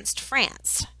against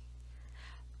France.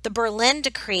 The Berlin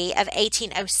Decree of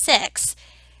 1806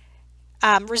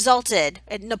 resulted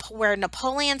in where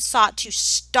Napoleon sought to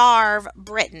starve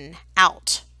Britain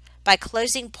out by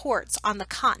closing ports on the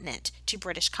continent to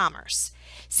British commerce.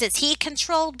 Since he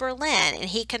controlled Berlin and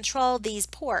he controlled these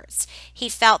ports, he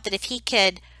felt that if he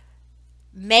could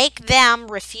make them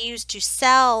refuse to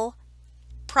sell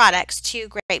products to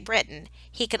Great Britain,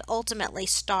 he could ultimately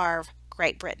starve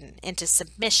Great Britain into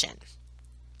submission.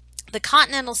 The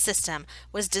continental system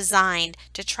was designed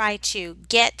to try to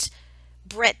get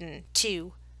Britain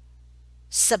to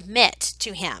submit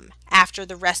to him after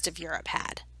the rest of Europe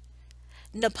had.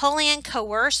 Napoleon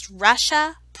coerced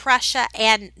Russia, Prussia,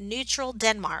 and neutral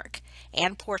Denmark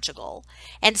and Portugal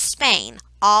and Spain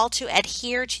all to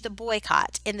adhere to the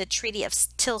boycott in the Treaty of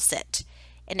Tilsit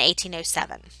in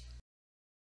 1807.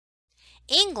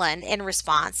 England, in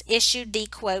response, issued the,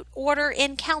 quote, Order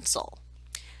in Council,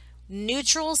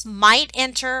 Neutrals might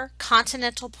enter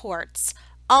continental ports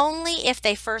only if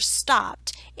they first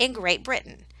stopped in Great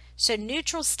Britain. So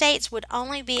neutral states would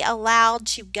only be allowed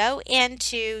to go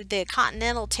into the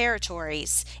continental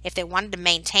territories if they wanted to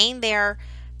maintain their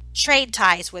trade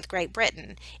ties with Great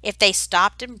Britain if they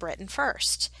stopped in Britain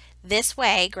first. This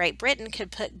way, Great Britain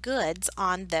could put goods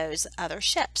on those other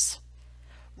ships.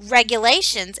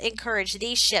 Regulations encourage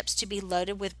these ships to be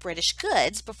loaded with British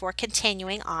goods before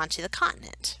continuing on to the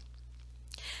continent.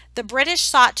 The British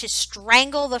sought to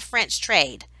strangle the French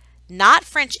trade, not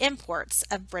French imports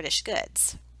of British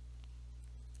goods.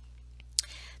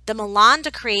 The Milan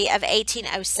Decree of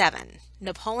 1807,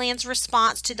 Napoleon's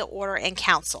response to the order in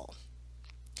council.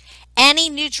 Any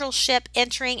neutral ship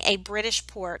entering a British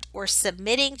port or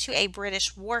submitting to a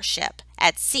British warship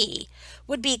at sea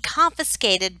would be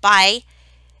confiscated by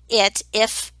it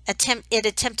if it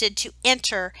attempted to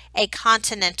enter a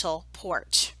continental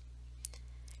port.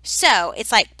 So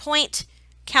it's like point,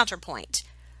 counterpoint.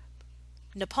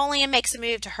 Napoleon makes a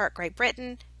move to hurt Great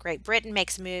Britain. Great Britain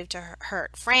makes a move to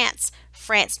hurt France.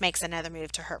 France makes another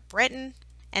move to hurt Britain,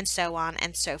 and so on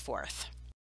and so forth.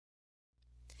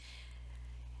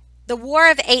 The War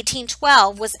of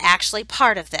 1812 was actually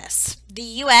part of this. The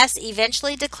U.S.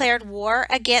 eventually declared war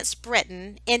against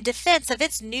Britain in defense of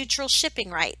its neutral shipping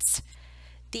rights.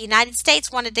 The United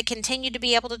States wanted to continue to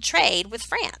be able to trade with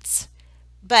France,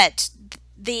 but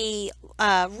the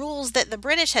rules that the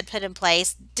British had put in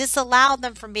place disallowed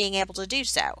them from being able to do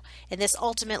so, and this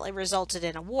ultimately resulted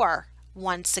in a war,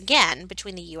 once again,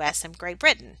 between the U.S. and Great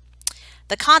Britain.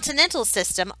 The continental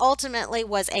system ultimately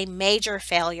was a major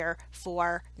failure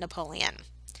for Napoleon.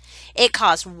 It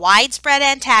caused widespread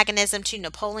antagonism to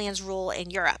Napoleon's rule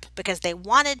in Europe because they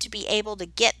wanted to be able to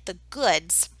get the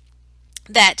goods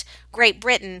that Great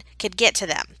Britain could get to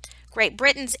them. Great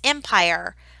Britain's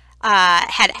empire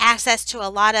had access to a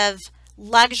lot of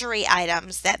luxury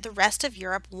items that the rest of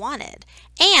Europe wanted.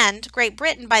 And Great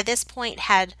Britain by this point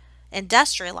had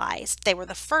industrialized. They were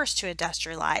the first to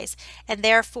industrialize, and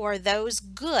therefore those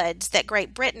goods that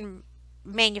Great Britain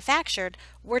manufactured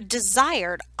were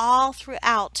desired all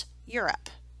throughout Europe.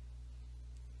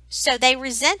 So they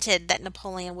resented that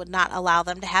Napoleon would not allow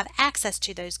them to have access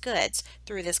to those goods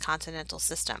through this continental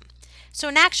system. So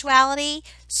in actuality,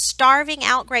 starving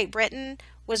out Great Britain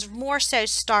was more so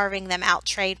starving them out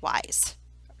trade-wise,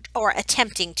 or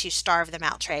attempting to starve them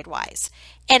out trade-wise.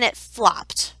 And it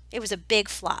flopped. It was a big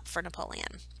flop for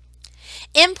Napoleon.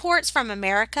 Imports from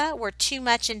America were too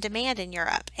much in demand in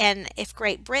Europe, and if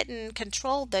Great Britain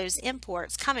controlled those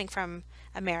imports coming from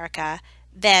America,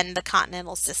 then the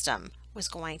continental system was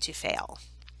going to fail.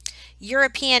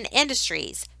 European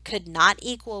industries could not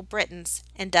equal Britain's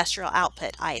industrial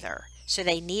output either, so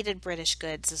they needed British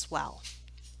goods as well.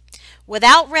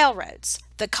 Without railroads,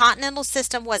 the continental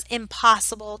system was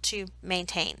impossible to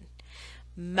maintain.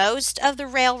 Most of the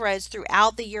railroads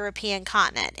throughout the European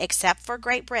continent, except for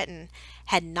Great Britain,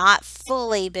 had not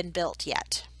fully been built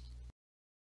yet.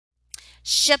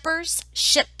 Shippers,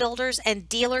 shipbuilders, and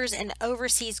dealers in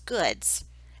overseas goods,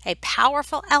 a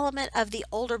powerful element of the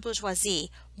older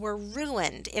bourgeoisie, were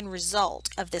ruined in result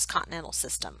of this continental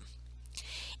system.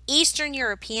 Eastern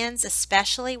Europeans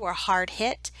especially were hard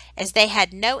hit as they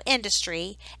had no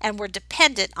industry and were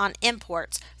dependent on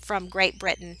imports from Great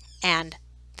Britain and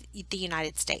the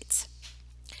United States.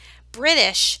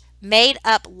 British made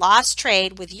up lost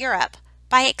trade with Europe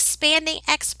by expanding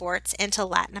exports into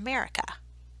Latin America.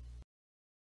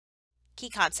 Key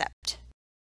concept.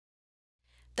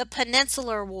 The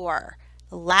Peninsular War,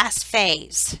 the last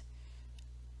phase,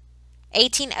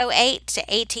 1808 to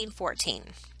 1814.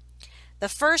 The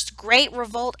first great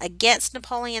revolt against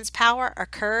Napoleon's power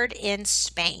occurred in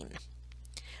Spain.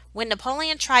 When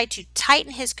Napoleon tried to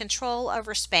tighten his control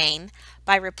over Spain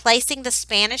by replacing the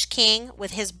Spanish king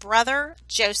with his brother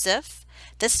Joseph,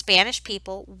 the Spanish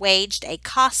people waged a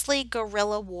costly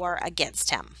guerrilla war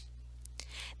against him.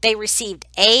 They received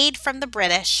aid from the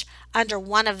British under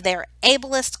one of their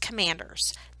ablest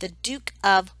commanders, the Duke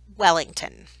of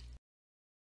Wellington.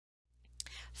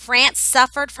 France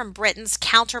suffered from Britain's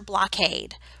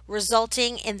counter-blockade,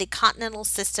 resulting in the continental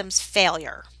system's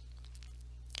failure.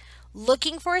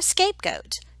 Looking for a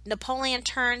scapegoat, Napoleon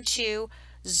turned to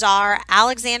Tsar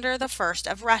Alexander I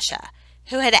of Russia,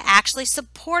 who had actually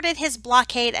supported his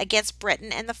blockade against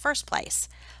Britain in the first place.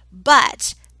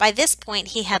 But by this point,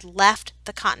 he had left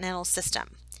the continental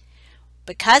system.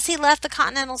 Because he left the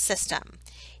continental system,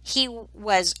 he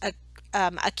was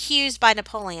accused by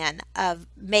Napoleon of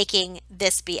making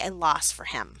this be a loss for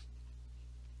him.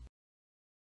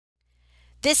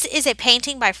 This is a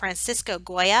painting by Francisco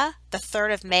Goya, the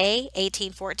 3rd of May,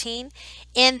 1814.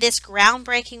 In this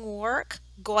groundbreaking work,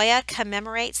 Goya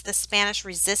commemorates the Spanish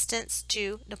resistance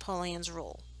to Napoleon's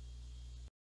rule.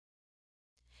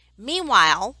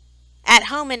 Meanwhile, at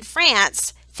home in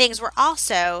France, things were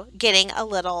also getting a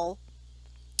little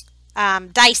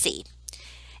dicey.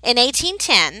 In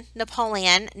 1810,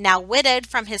 Napoleon, now widowed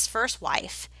from his first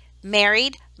wife,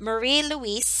 married Marie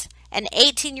Louise, an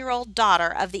 18-year-old daughter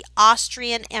of the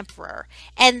Austrian emperor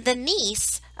and the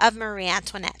niece of Marie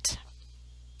Antoinette.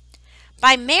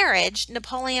 By marriage,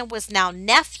 Napoleon was now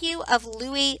nephew of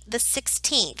Louis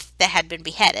XVI that had been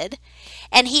beheaded,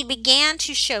 and he began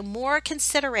to show more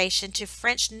consideration to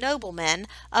French noblemen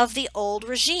of the old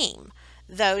regime,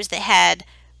 those that had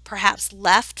perhaps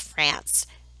left France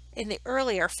in the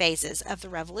earlier phases of the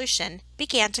revolution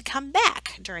began to come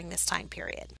back during this time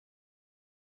period.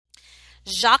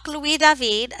 Jacques-Louis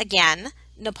David, again,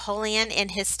 Napoleon in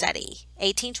his study,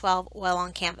 1812, oil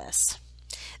on canvas.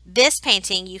 This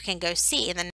painting you can go see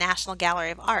in the National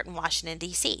Gallery of Art in Washington,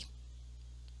 D.C.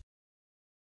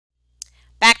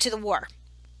 Back to the war.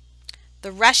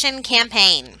 The Russian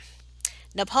campaign.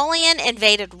 Napoleon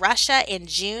invaded Russia in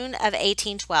June of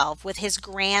 1812 with his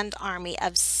grand army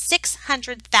of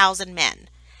 600,000 men.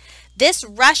 This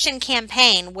Russian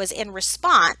campaign was in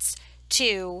response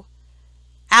to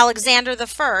Alexander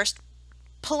I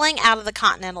pulling out of the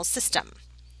continental system.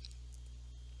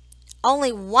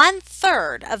 Only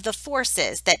 1/3 of the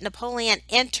forces that Napoleon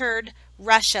entered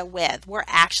Russia with were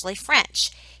actually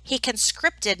French. He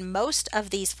conscripted most of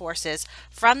these forces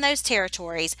from those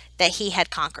territories that he had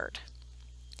conquered.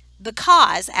 The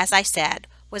cause, as I said,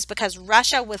 was because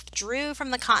Russia withdrew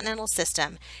from the continental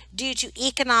system due to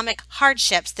economic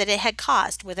hardships that it had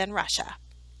caused within Russia.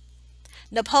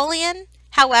 Napoleon,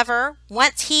 however,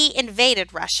 once he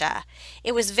invaded Russia,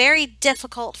 it was very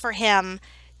difficult for him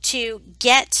to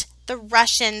get the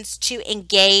Russians to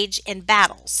engage in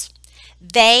battles.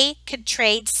 They could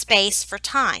trade space for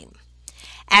time.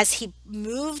 As he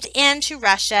moved into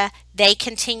Russia, they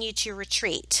continued to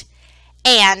retreat.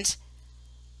 And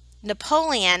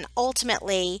Napoleon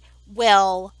ultimately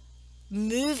will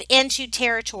move into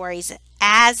territories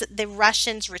as the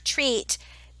Russians retreat.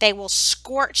 They will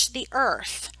scorch the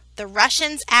earth. The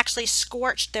Russians actually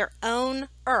scorched their own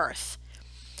earth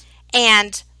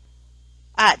and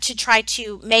to try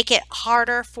to make it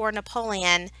harder for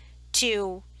Napoleon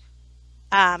to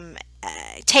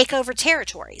take over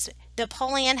territories.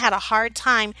 Napoleon had a hard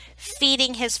time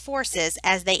feeding his forces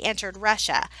as they entered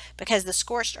Russia because the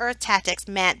scorched earth tactics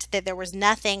meant that there was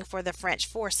nothing for the French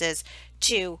forces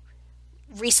to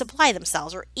resupply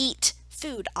themselves or eat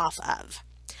food off of.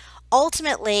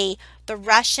 Ultimately, the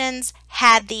Russians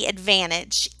had the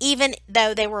advantage, even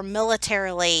though they were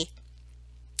militarily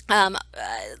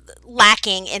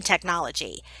lacking in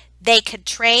technology. They could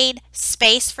trade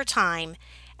space for time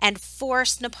and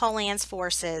force Napoleon's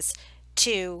forces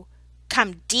to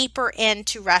come deeper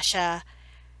into Russia.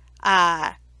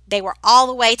 They were all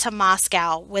the way to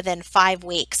Moscow within 5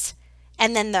 weeks.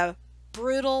 And then the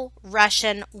brutal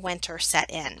Russian winter set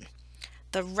in.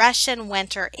 The Russian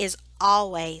winter is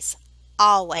always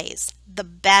the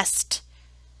best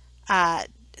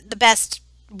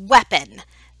weapon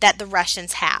that the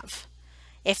Russians have.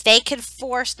 If they could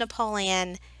force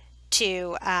Napoleon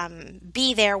to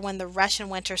be there when the Russian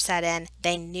winter set in,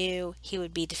 they knew he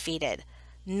would be defeated.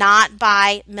 Not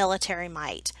by military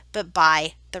might, but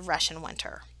by the Russian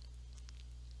winter.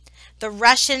 The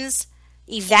Russians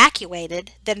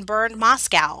evacuated, then burned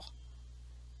Moscow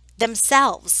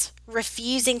themselves,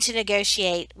 refusing to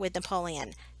negotiate with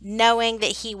Napoleon, knowing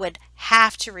that he would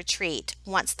have to retreat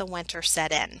once the winter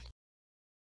set in.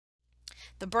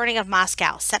 The burning of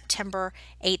Moscow, September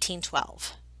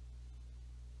 1812.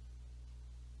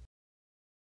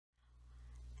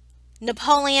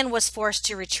 Napoleon was forced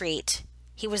to retreat.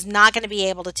 He was not going to be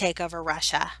able to take over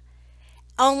Russia.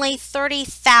 Only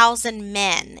 30,000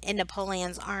 men in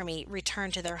Napoleon's army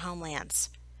returned to their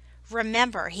homelands.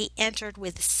 Remember, he entered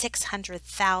with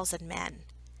 600,000 men.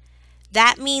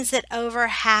 That means that over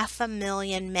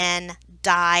 500,000 men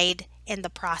died in the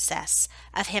process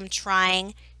of him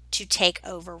trying to take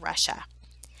over Russia.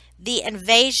 The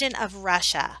invasion of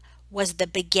Russia was the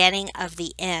beginning of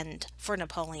the end for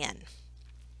Napoleon.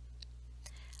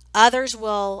 Others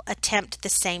will attempt the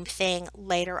same thing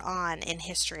later on in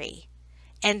history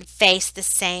and face the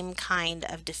same kind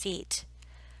of defeat.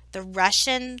 The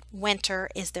Russian winter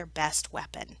is their best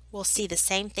weapon. We'll see the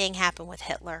same thing happen with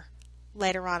Hitler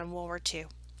later on in World War II.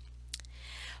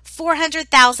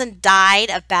 400,000 died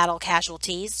of battle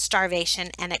casualties,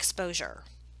 starvation, and exposure.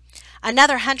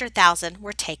 Another 100,000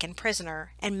 were taken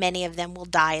prisoner, and many of them will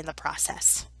die in the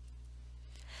process.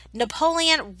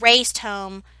 Napoleon raced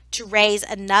home to raise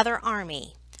another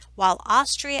army, while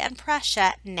Austria and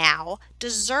Prussia now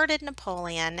deserted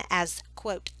Napoleon as,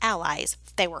 quote, allies.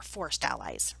 They were forced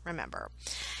allies, remember,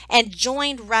 and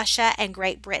joined Russia and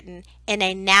Great Britain in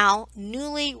a now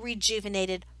newly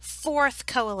rejuvenated fourth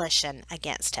coalition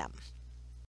against him.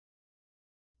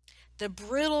 The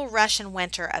brutal Russian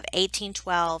winter of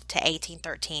 1812 to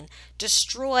 1813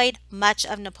 destroyed much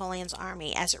of Napoleon's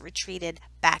army as it retreated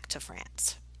back to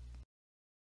France.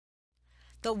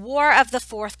 The War of the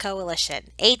Fourth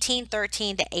Coalition,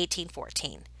 1813 to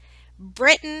 1814.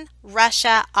 Britain,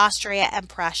 Russia, Austria, and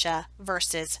Prussia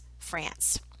versus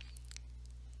France.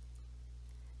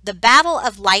 The Battle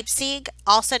of Leipzig,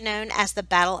 also known as the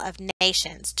Battle of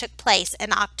Nations, took place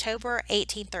in October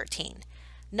 1813.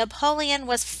 Napoleon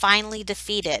was finally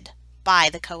defeated by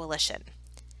the coalition.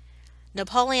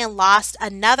 Napoleon lost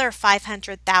another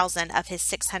 500,000 of his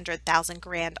 600,000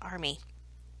 grand army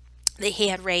that he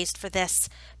had raised for this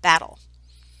battle.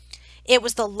 It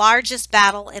was the largest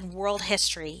battle in world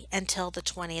history until the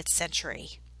 20th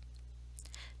century.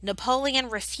 Napoleon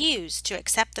refused to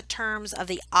accept the terms of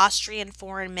the Austrian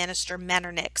Foreign Minister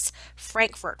Metternich's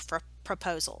Frankfurt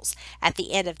proposals at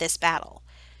the end of this battle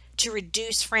to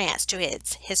reduce France to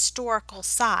its historical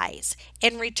size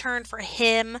in return for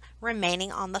him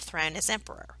remaining on the throne as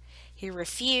emperor. He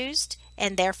refused,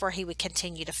 and therefore he would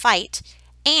continue to fight,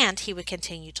 and he would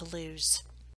continue to lose.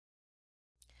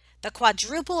 The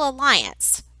Quadruple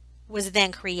Alliance was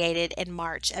then created in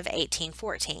March of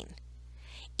 1814.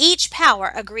 Each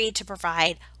power agreed to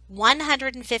provide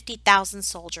 150,000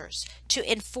 soldiers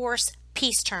to enforce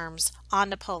peace terms on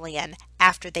Napoleon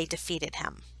after they defeated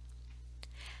him.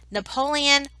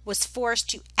 Napoleon was forced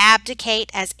to abdicate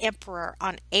as emperor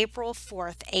on April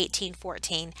 4th,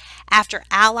 1814, after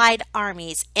Allied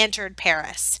armies entered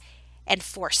Paris and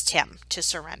forced him to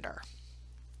surrender.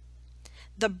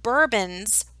 The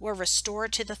Bourbons were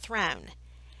restored to the throne,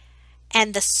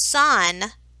 and the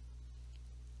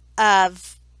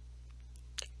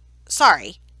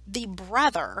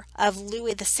brother of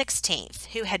Louis XVI,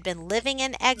 who had been living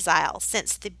in exile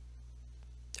since the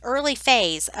early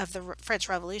phase of the French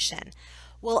Revolution,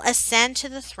 will ascend to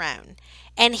the throne,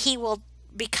 and he will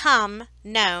become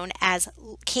known as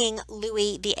King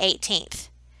Louis XVIII.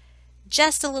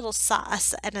 Just a little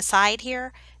an aside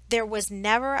here, there was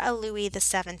never a Louis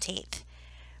XVII.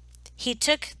 He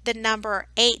took the number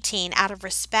 18 out of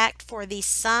respect for the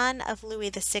son of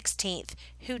Louis XVI,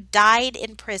 who died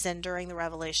in prison during the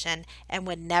Revolution and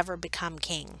would never become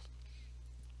king.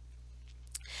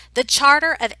 The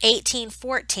Charter of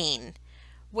 1814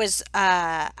 was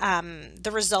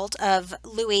the result of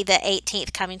Louis XVIII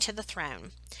coming to the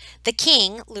throne. The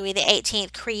king, Louis XVIII,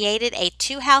 created a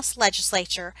two-house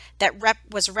legislature that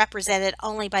was represented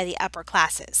only by the upper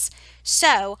classes.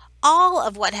 So, all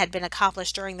of what had been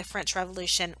accomplished during the French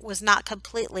Revolution was not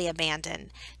completely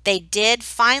abandoned. They did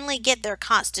finally get their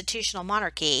constitutional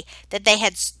monarchy that they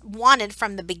had wanted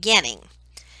from the beginning.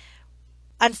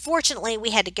 Unfortunately,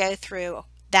 we had to go through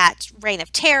that reign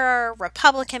of terror,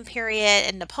 Republican period,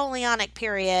 and Napoleonic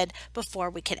period before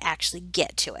we could actually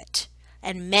get to it.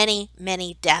 And many,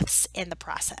 many deaths in the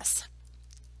process.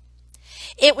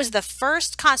 It was the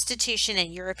first constitution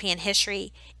in European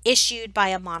history issued by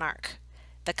a monarch.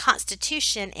 The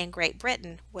Constitution in Great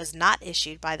Britain was not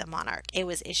issued by the monarch. It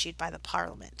was issued by the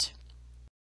Parliament.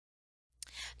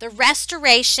 The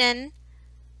restoration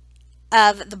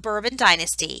of the Bourbon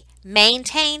dynasty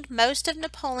maintained most of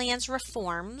Napoleon's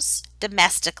reforms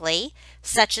domestically,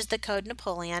 such as the Code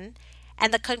Napoleon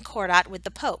and the Concordat with the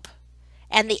Pope,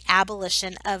 and the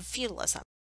abolition of feudalism.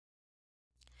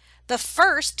 The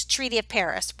first Treaty of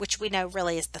Paris, which we know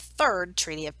really is the third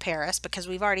Treaty of Paris because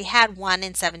we've already had one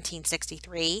in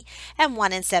 1763 and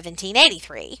one in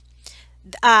 1783.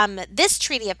 This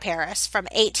Treaty of Paris from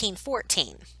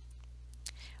 1814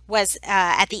 was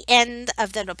at the end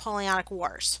of the Napoleonic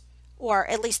Wars, or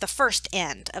at least the first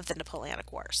end of the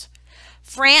Napoleonic Wars.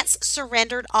 France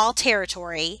surrendered all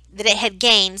territory that it had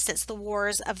gained since the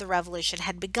Wars of the Revolution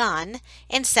had begun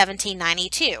in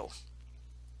 1792.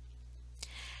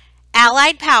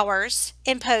 Allied powers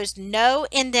imposed no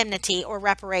indemnity or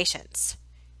reparations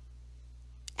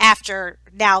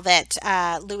now that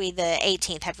Louis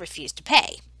XVIII had refused to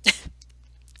pay.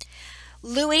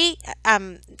 Louis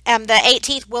the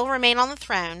 18th will remain on the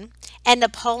throne, and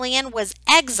Napoleon was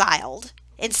exiled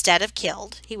instead of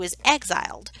killed. He was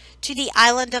exiled to the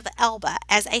island of Elba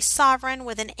as a sovereign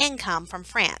with an income from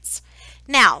France.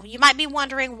 Now, you might be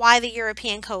wondering why the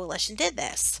European coalition did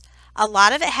this. A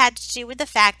lot of it had to do with the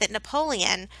fact that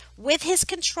Napoleon, with his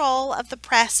control of the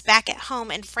press back at home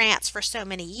in France for so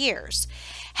many years,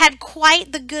 had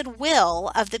quite the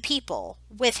goodwill of the people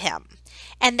with him,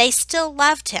 and they still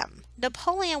loved him.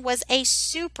 Napoleon was a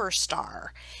superstar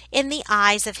in the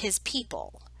eyes of his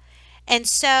people. And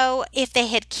so, if they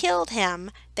had killed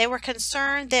him, they were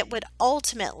concerned that would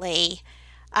ultimately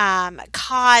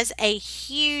cause a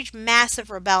huge, massive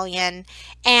rebellion.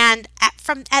 And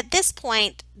at this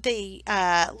point, the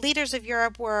leaders of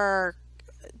Europe were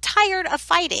tired of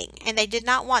fighting, and they did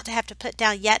not want to have to put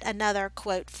down yet another,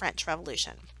 quote, French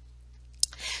Revolution.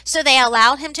 So they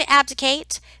allowed him to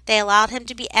abdicate. They allowed him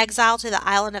to be exiled to the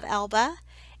island of Elba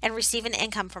and receive an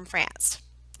income from France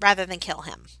rather than kill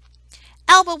him.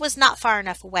 Elba was not far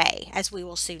enough away, as we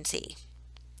will soon see.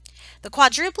 The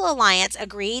Quadruple Alliance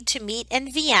agreed to meet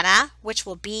in Vienna, which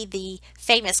will be the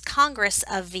famous Congress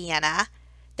of Vienna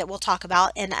that we'll talk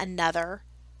about in another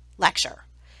lecture.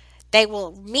 They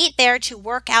will meet there to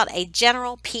work out a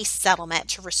general peace settlement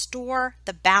to restore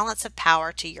the balance of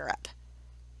power to Europe.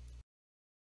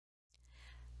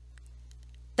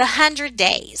 The 100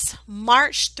 Days,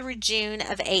 March through June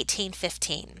of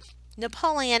 1815.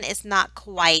 Napoleon is not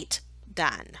quite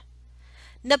done.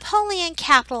 Napoleon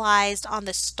capitalized on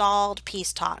the stalled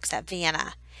peace talks at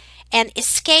Vienna and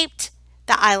escaped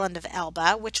the island of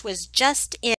Elba, which was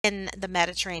just in the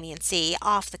Mediterranean Sea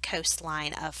off the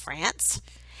coastline of France,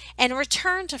 and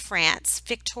returned to France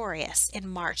victorious in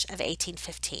March of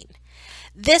 1815.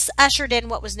 This ushered in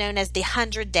what was known as the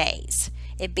 100 Days.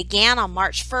 It began on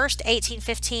March 1st,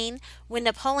 1815, when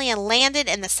Napoleon landed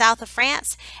in the south of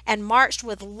France and marched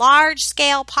with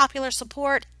large-scale popular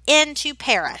support into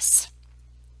Paris.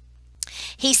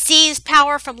 He seized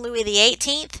power from Louis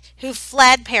XVIII, who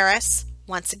fled Paris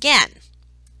once again.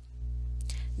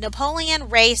 Napoleon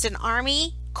raised an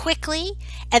army quickly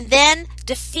and then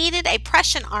defeated a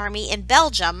Prussian army in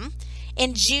Belgium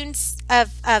in June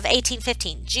of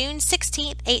 1815, June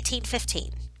 16th,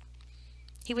 1815.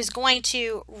 He was going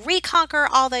to reconquer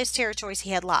all those territories he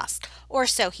had lost, or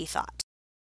so he thought.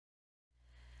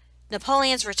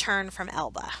 Napoleon's return from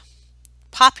Elba.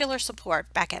 Popular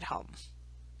support back at home.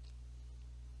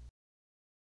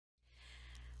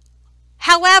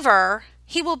 However,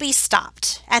 he will be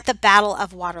stopped at the Battle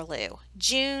of Waterloo,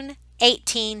 June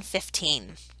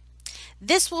 1815.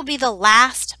 This will be the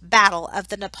last battle of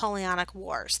the Napoleonic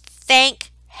Wars.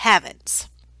 Thank heavens.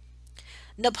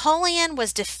 Napoleon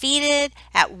was defeated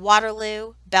at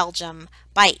Waterloo, Belgium,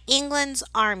 by England's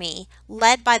army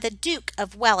led by the Duke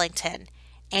of Wellington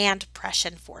and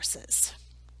Prussian forces.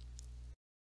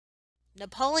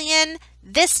 Napoleon,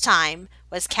 this time,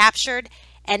 was captured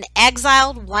and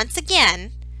exiled once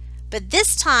again, but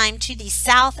this time to the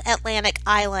South Atlantic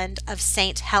island of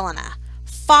St. Helena,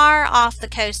 far off the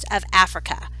coast of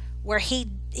Africa, where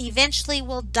he eventually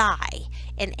will die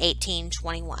in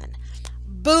 1821.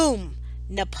 Boom!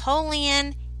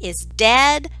 Napoleon is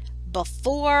dead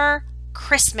before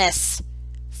Christmas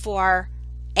for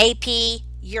AP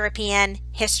European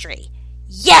history.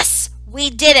 Yes, we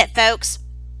did it, folks.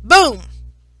 Boom!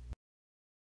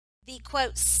 The,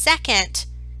 quote, second,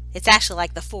 it's actually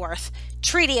like the fourth,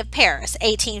 Treaty of Paris,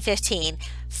 1815,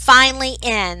 finally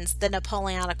ends the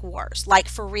Napoleonic Wars, like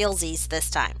for realsies this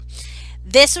time.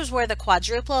 This was where the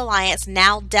Quadruple Alliance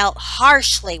now dealt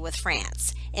harshly with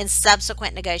France in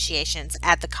subsequent negotiations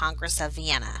at the Congress of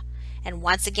Vienna. And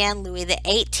once again, Louis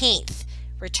XVIII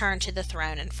returned to the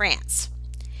throne in France.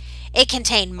 It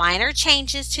contained minor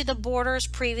changes to the borders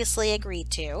previously agreed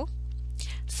to.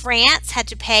 France had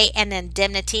to pay an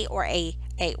indemnity or a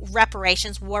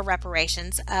war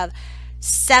reparations of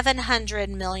 700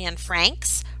 million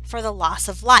francs for the loss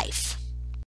of life.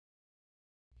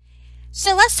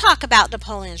 So let's talk about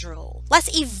Napoleon's rule.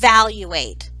 Let's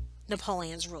evaluate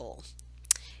Napoleon's rule.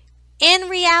 In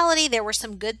reality, there were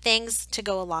some good things to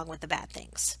go along with the bad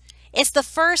things. It's the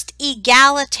first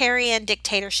egalitarian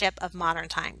dictatorship of modern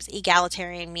times.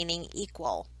 Egalitarian meaning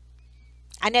equal.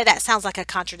 I know that sounds like a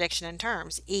contradiction in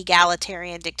terms,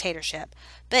 egalitarian dictatorship.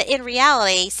 But in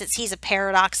reality, since he's a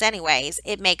paradox anyways,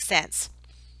 it makes sense.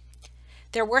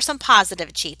 There were some positive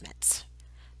achievements.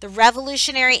 The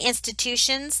revolutionary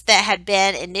institutions that had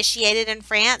been initiated in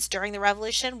France during the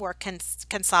revolution were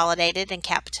consolidated and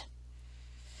kept.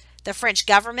 The French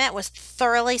government was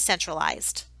thoroughly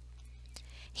centralized.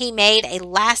 He made a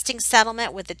lasting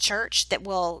settlement with the church that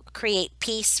will create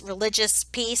peace, religious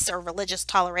peace or religious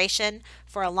toleration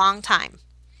for a long time.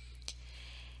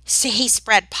 So he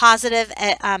spread positive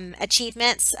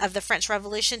achievements of the French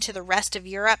Revolution to the rest of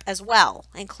Europe as well,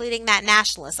 including that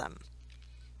nationalism.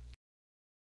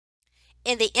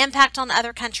 In the impact on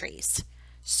other countries,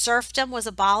 Serfdom was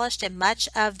abolished in much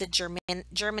of the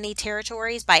Germany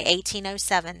territories by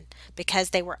 1807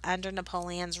 because they were under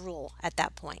Napoleon's rule at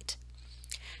that point.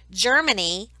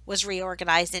 Germany was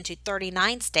reorganized into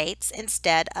 39 states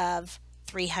instead of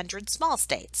 300 small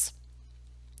states.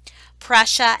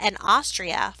 Prussia and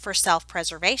Austria, for self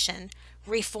preservation,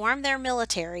 reformed their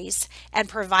militaries and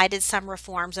provided some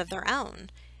reforms of their own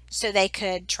so they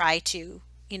could try to,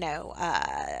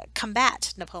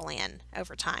 combat Napoleon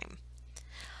over time.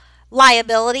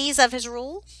 Liabilities of his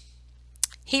rule: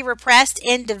 he repressed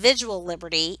individual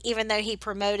liberty, even though he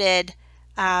promoted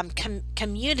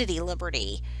community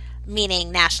liberty,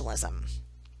 meaning nationalism.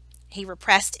 He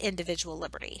repressed individual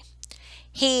liberty.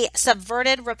 He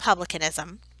subverted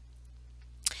republicanism,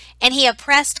 and he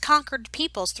oppressed conquered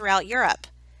peoples throughout Europe.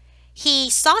 He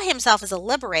saw himself as a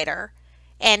liberator,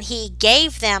 and he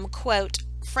gave them, quote,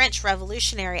 French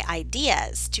revolutionary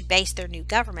ideas to base their new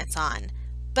governments on.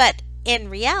 But in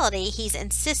reality, he's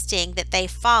insisting that they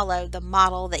follow the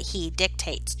model that he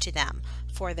dictates to them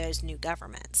for those new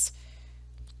governments.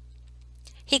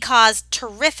 He caused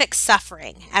terrific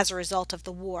suffering as a result of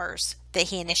the wars that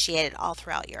he initiated all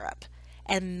throughout Europe,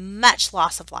 and much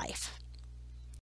loss of life.